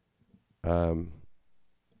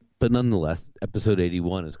 But nonetheless, episode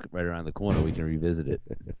 81 is right around the corner. We can revisit it.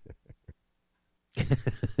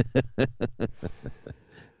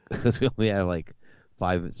 Because we only have like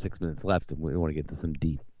 5 or 6 minutes left, and we want to get to some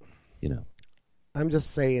deep, I'm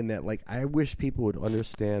just saying that, like, I wish people would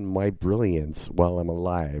understand my brilliance while I'm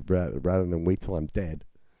alive, rather than wait till I'm dead.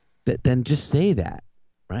 Then just say that,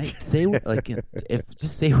 right? Say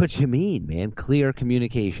just say what you mean, man. Clear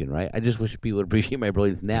communication, right? I just wish people would appreciate my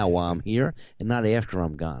brilliance now while I'm here, and not after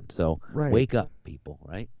I'm gone. So Wake up, people,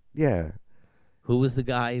 right? Yeah. Who was the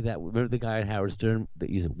guy remember the guy at Howard Stern that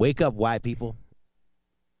used to wake up, white people?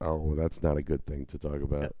 Oh, well, that's not a good thing to talk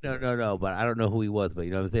about. No, but I don't know who he was, but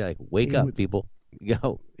you know what I'm saying? Like, wake up, people.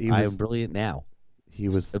 Go. I am brilliant now. He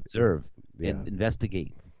was observe and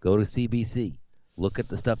investigate. Go to CBC. Look at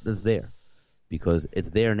the stuff that's there, because it's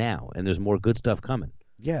there now, and there's more good stuff coming.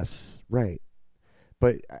 Yes, right.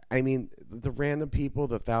 But I mean, the random people,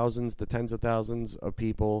 the thousands, the tens of thousands of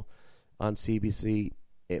people on CBC,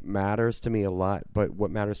 it matters to me a lot. But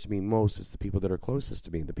what matters to me most is the people that are closest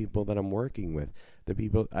to me, the people that I'm working with, the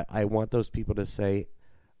people. I want those people to say,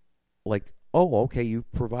 like, oh, okay,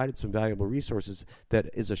 you've provided some valuable resources that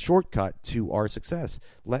is a shortcut to our success.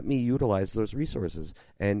 Let me utilize those resources.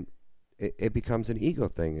 And it becomes an ego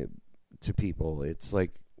thing to people. It's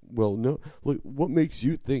like, well, no, look, what makes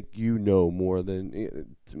you think you know more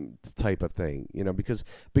than type of thing, because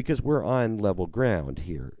we're on level ground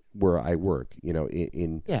here where I work, but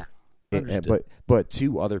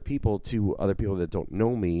to other people that don't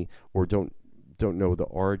know me or don't know the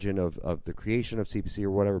origin of the creation of CBC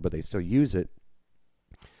or whatever, but they still use it,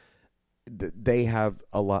 they have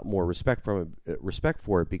a lot more respect for it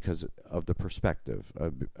because of the perspective,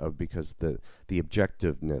 because the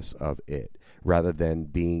objectiveness of it, rather than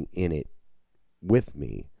being in it with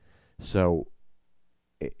me. So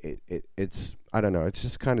it's I don't know. It's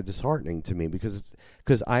just kind of disheartening to me because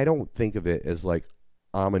I don't think of it as like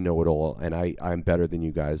I'm a know-it-all and I'm better than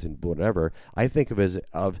you guys and whatever. I think of it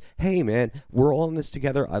as hey man, we're all in this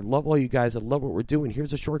together. I love all you guys. I love what we're doing.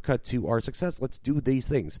 Here's a shortcut to our success. Let's do these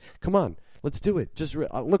things. Come on, let's do it. Just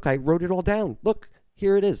look, I wrote it all down. Look,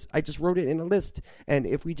 here it is. I just wrote it in a list. And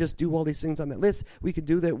if we just do all these things on that list, we can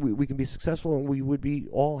do that. We can be successful and we would be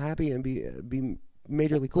all happy and be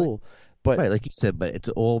majorly cool. But right, like you said, but it's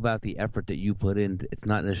all about the effort that you put in. It's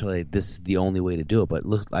not necessarily this is the only way to do it, but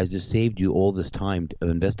look, I just saved you all this time of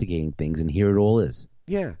investigating things, and here it all is.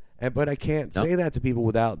 Yeah, but I can't say that to people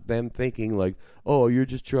without them thinking like, oh, you're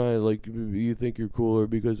just trying, like, you think you're cooler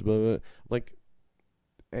because blah, blah. Like,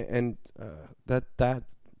 and that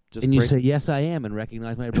just. And you say, yes, I am, and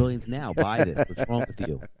recognize my brilliance now. Buy this. What's wrong with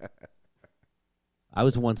you? I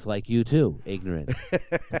was once like you too, ignorant.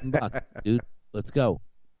 $10, dude. Let's go.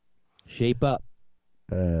 Shape up.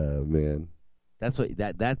 Oh man, that's what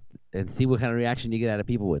that and see what kind of reaction you get out of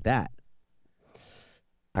people with that.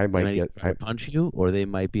 I might punch you, or they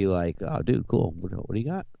might be like, "Oh, dude, cool. What do you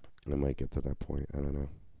got?" I might get to that point. I don't know.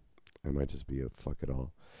 I might just be a fuck it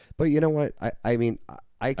all. But you know what? I mean,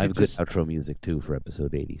 I have good outro music too for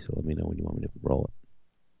episode 80. So let me know when you want me to roll it.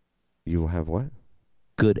 You have what?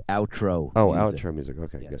 Good outro. Oh, music. Outro music.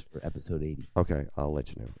 Okay, yes, good. For episode 80. Okay, I'll let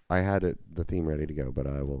you know. I had the theme ready to go, but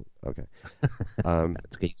I will. Okay.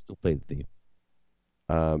 That's okay. You still play the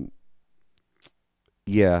theme.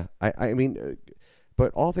 Yeah. I mean,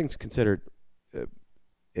 but all things considered,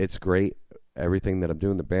 it's great. Everything that I'm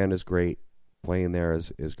doing, the band is great. Playing there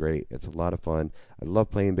is great. It's a lot of fun. I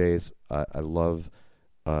love playing bass. I love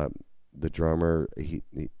the drummer.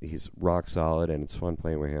 He's rock solid, and it's fun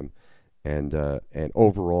playing with him. And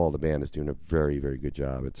overall, the band is doing a very, very good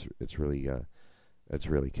job. It's really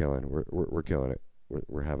killing. We're killing it.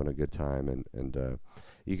 We're having a good time, and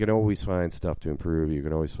you can always find stuff to improve. You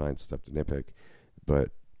can always find stuff to nitpick,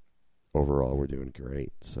 but overall, we're doing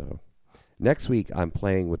great. So next week, I'm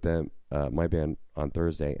playing with them, my band, on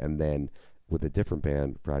Thursday, and then with a different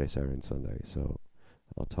band Friday, Saturday, and Sunday. So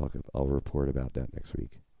I'll report about that next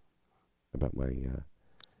week. About my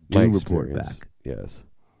my report back. Yes.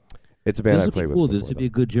 It's a band I played with. Cool. This would be a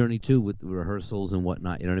good journey too, with rehearsals and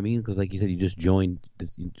whatnot. You know what I mean? Because, like you said, you just joined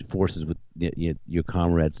forces with your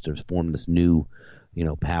comrades to form this new,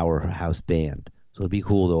 powerhouse band. So it'd be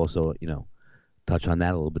cool to also, touch on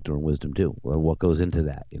that a little bit during Wisdom too. Well, what goes into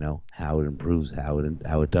that? How it improves, how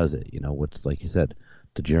it does it. What's, like you said,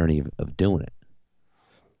 the journey of doing it.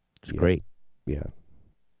 It's great. Yeah.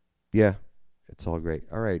 Yeah. It's all great.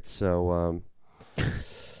 All right, so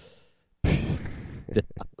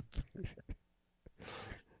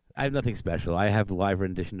I have nothing special. I have a live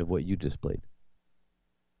rendition of what you just played.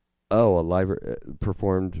 Oh, a live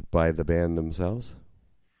performed by the band themselves?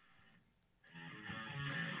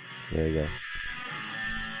 There you go.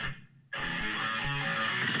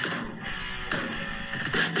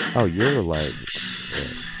 Oh, you're live. Yeah.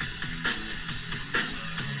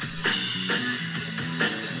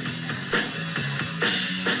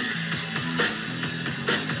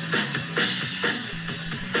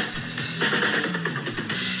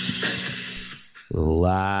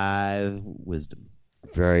 Live wisdom.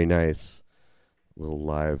 Very nice. Little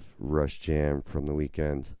live Rush jam from the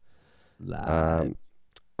weekend. Live.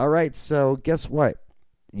 All right, so guess what?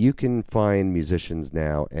 You can find musicians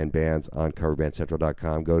now and bands on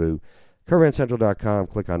coverbandcentral.com. Go to coverbandcentral.com,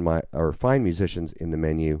 click on find musicians in the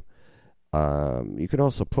menu. You can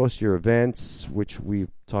also post your events, which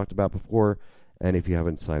we've talked about before. And if you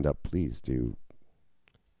haven't signed up, please do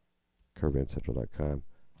coverbandcentral.com.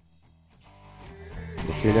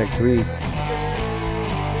 We'll see you next week.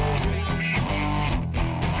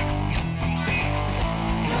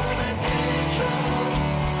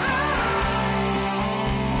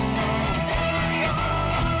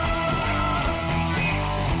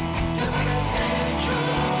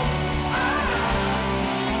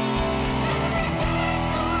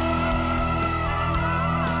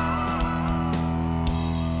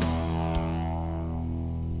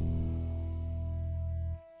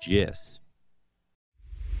 Yes.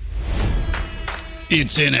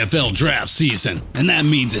 It's NFL draft season, and that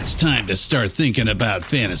means it's time to start thinking about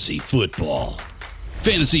fantasy football.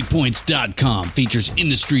 FantasyPoints.com features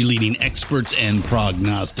industry-leading experts and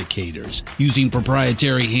prognosticators using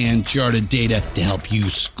proprietary hand-charted data to help you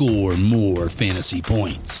score more fantasy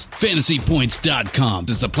points. FantasyPoints.com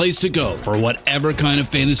is the place to go for whatever kind of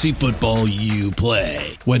fantasy football you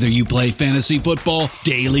play. Whether you play fantasy football,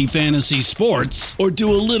 daily fantasy sports, or do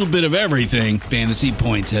a little bit of everything, Fantasy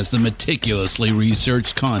Points has the meticulously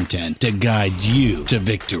researched content to guide you to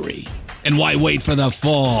victory. And why wait for the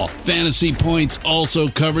fall? Fantasy Points also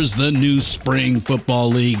covers the new spring football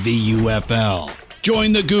league, the UFL.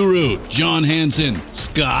 Join the guru, John Hansen,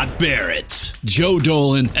 Scott Barrett, Joe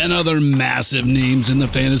Dolan, and other massive names in the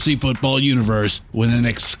fantasy football universe with an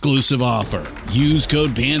exclusive offer. Use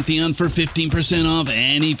code Pantheon for 15% off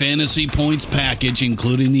any Fantasy Points package,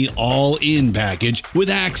 including the all-in package,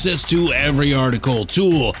 with access to every article,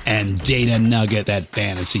 tool, and data nugget that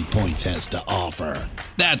Fantasy Points has to offer.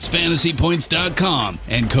 That's FantasyPoints.com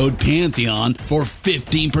and code Pantheon for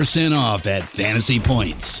 15% off at Fantasy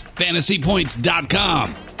Points.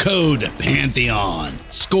 FantasyPoints.com, code Pantheon.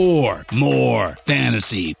 Score more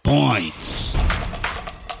fantasy points.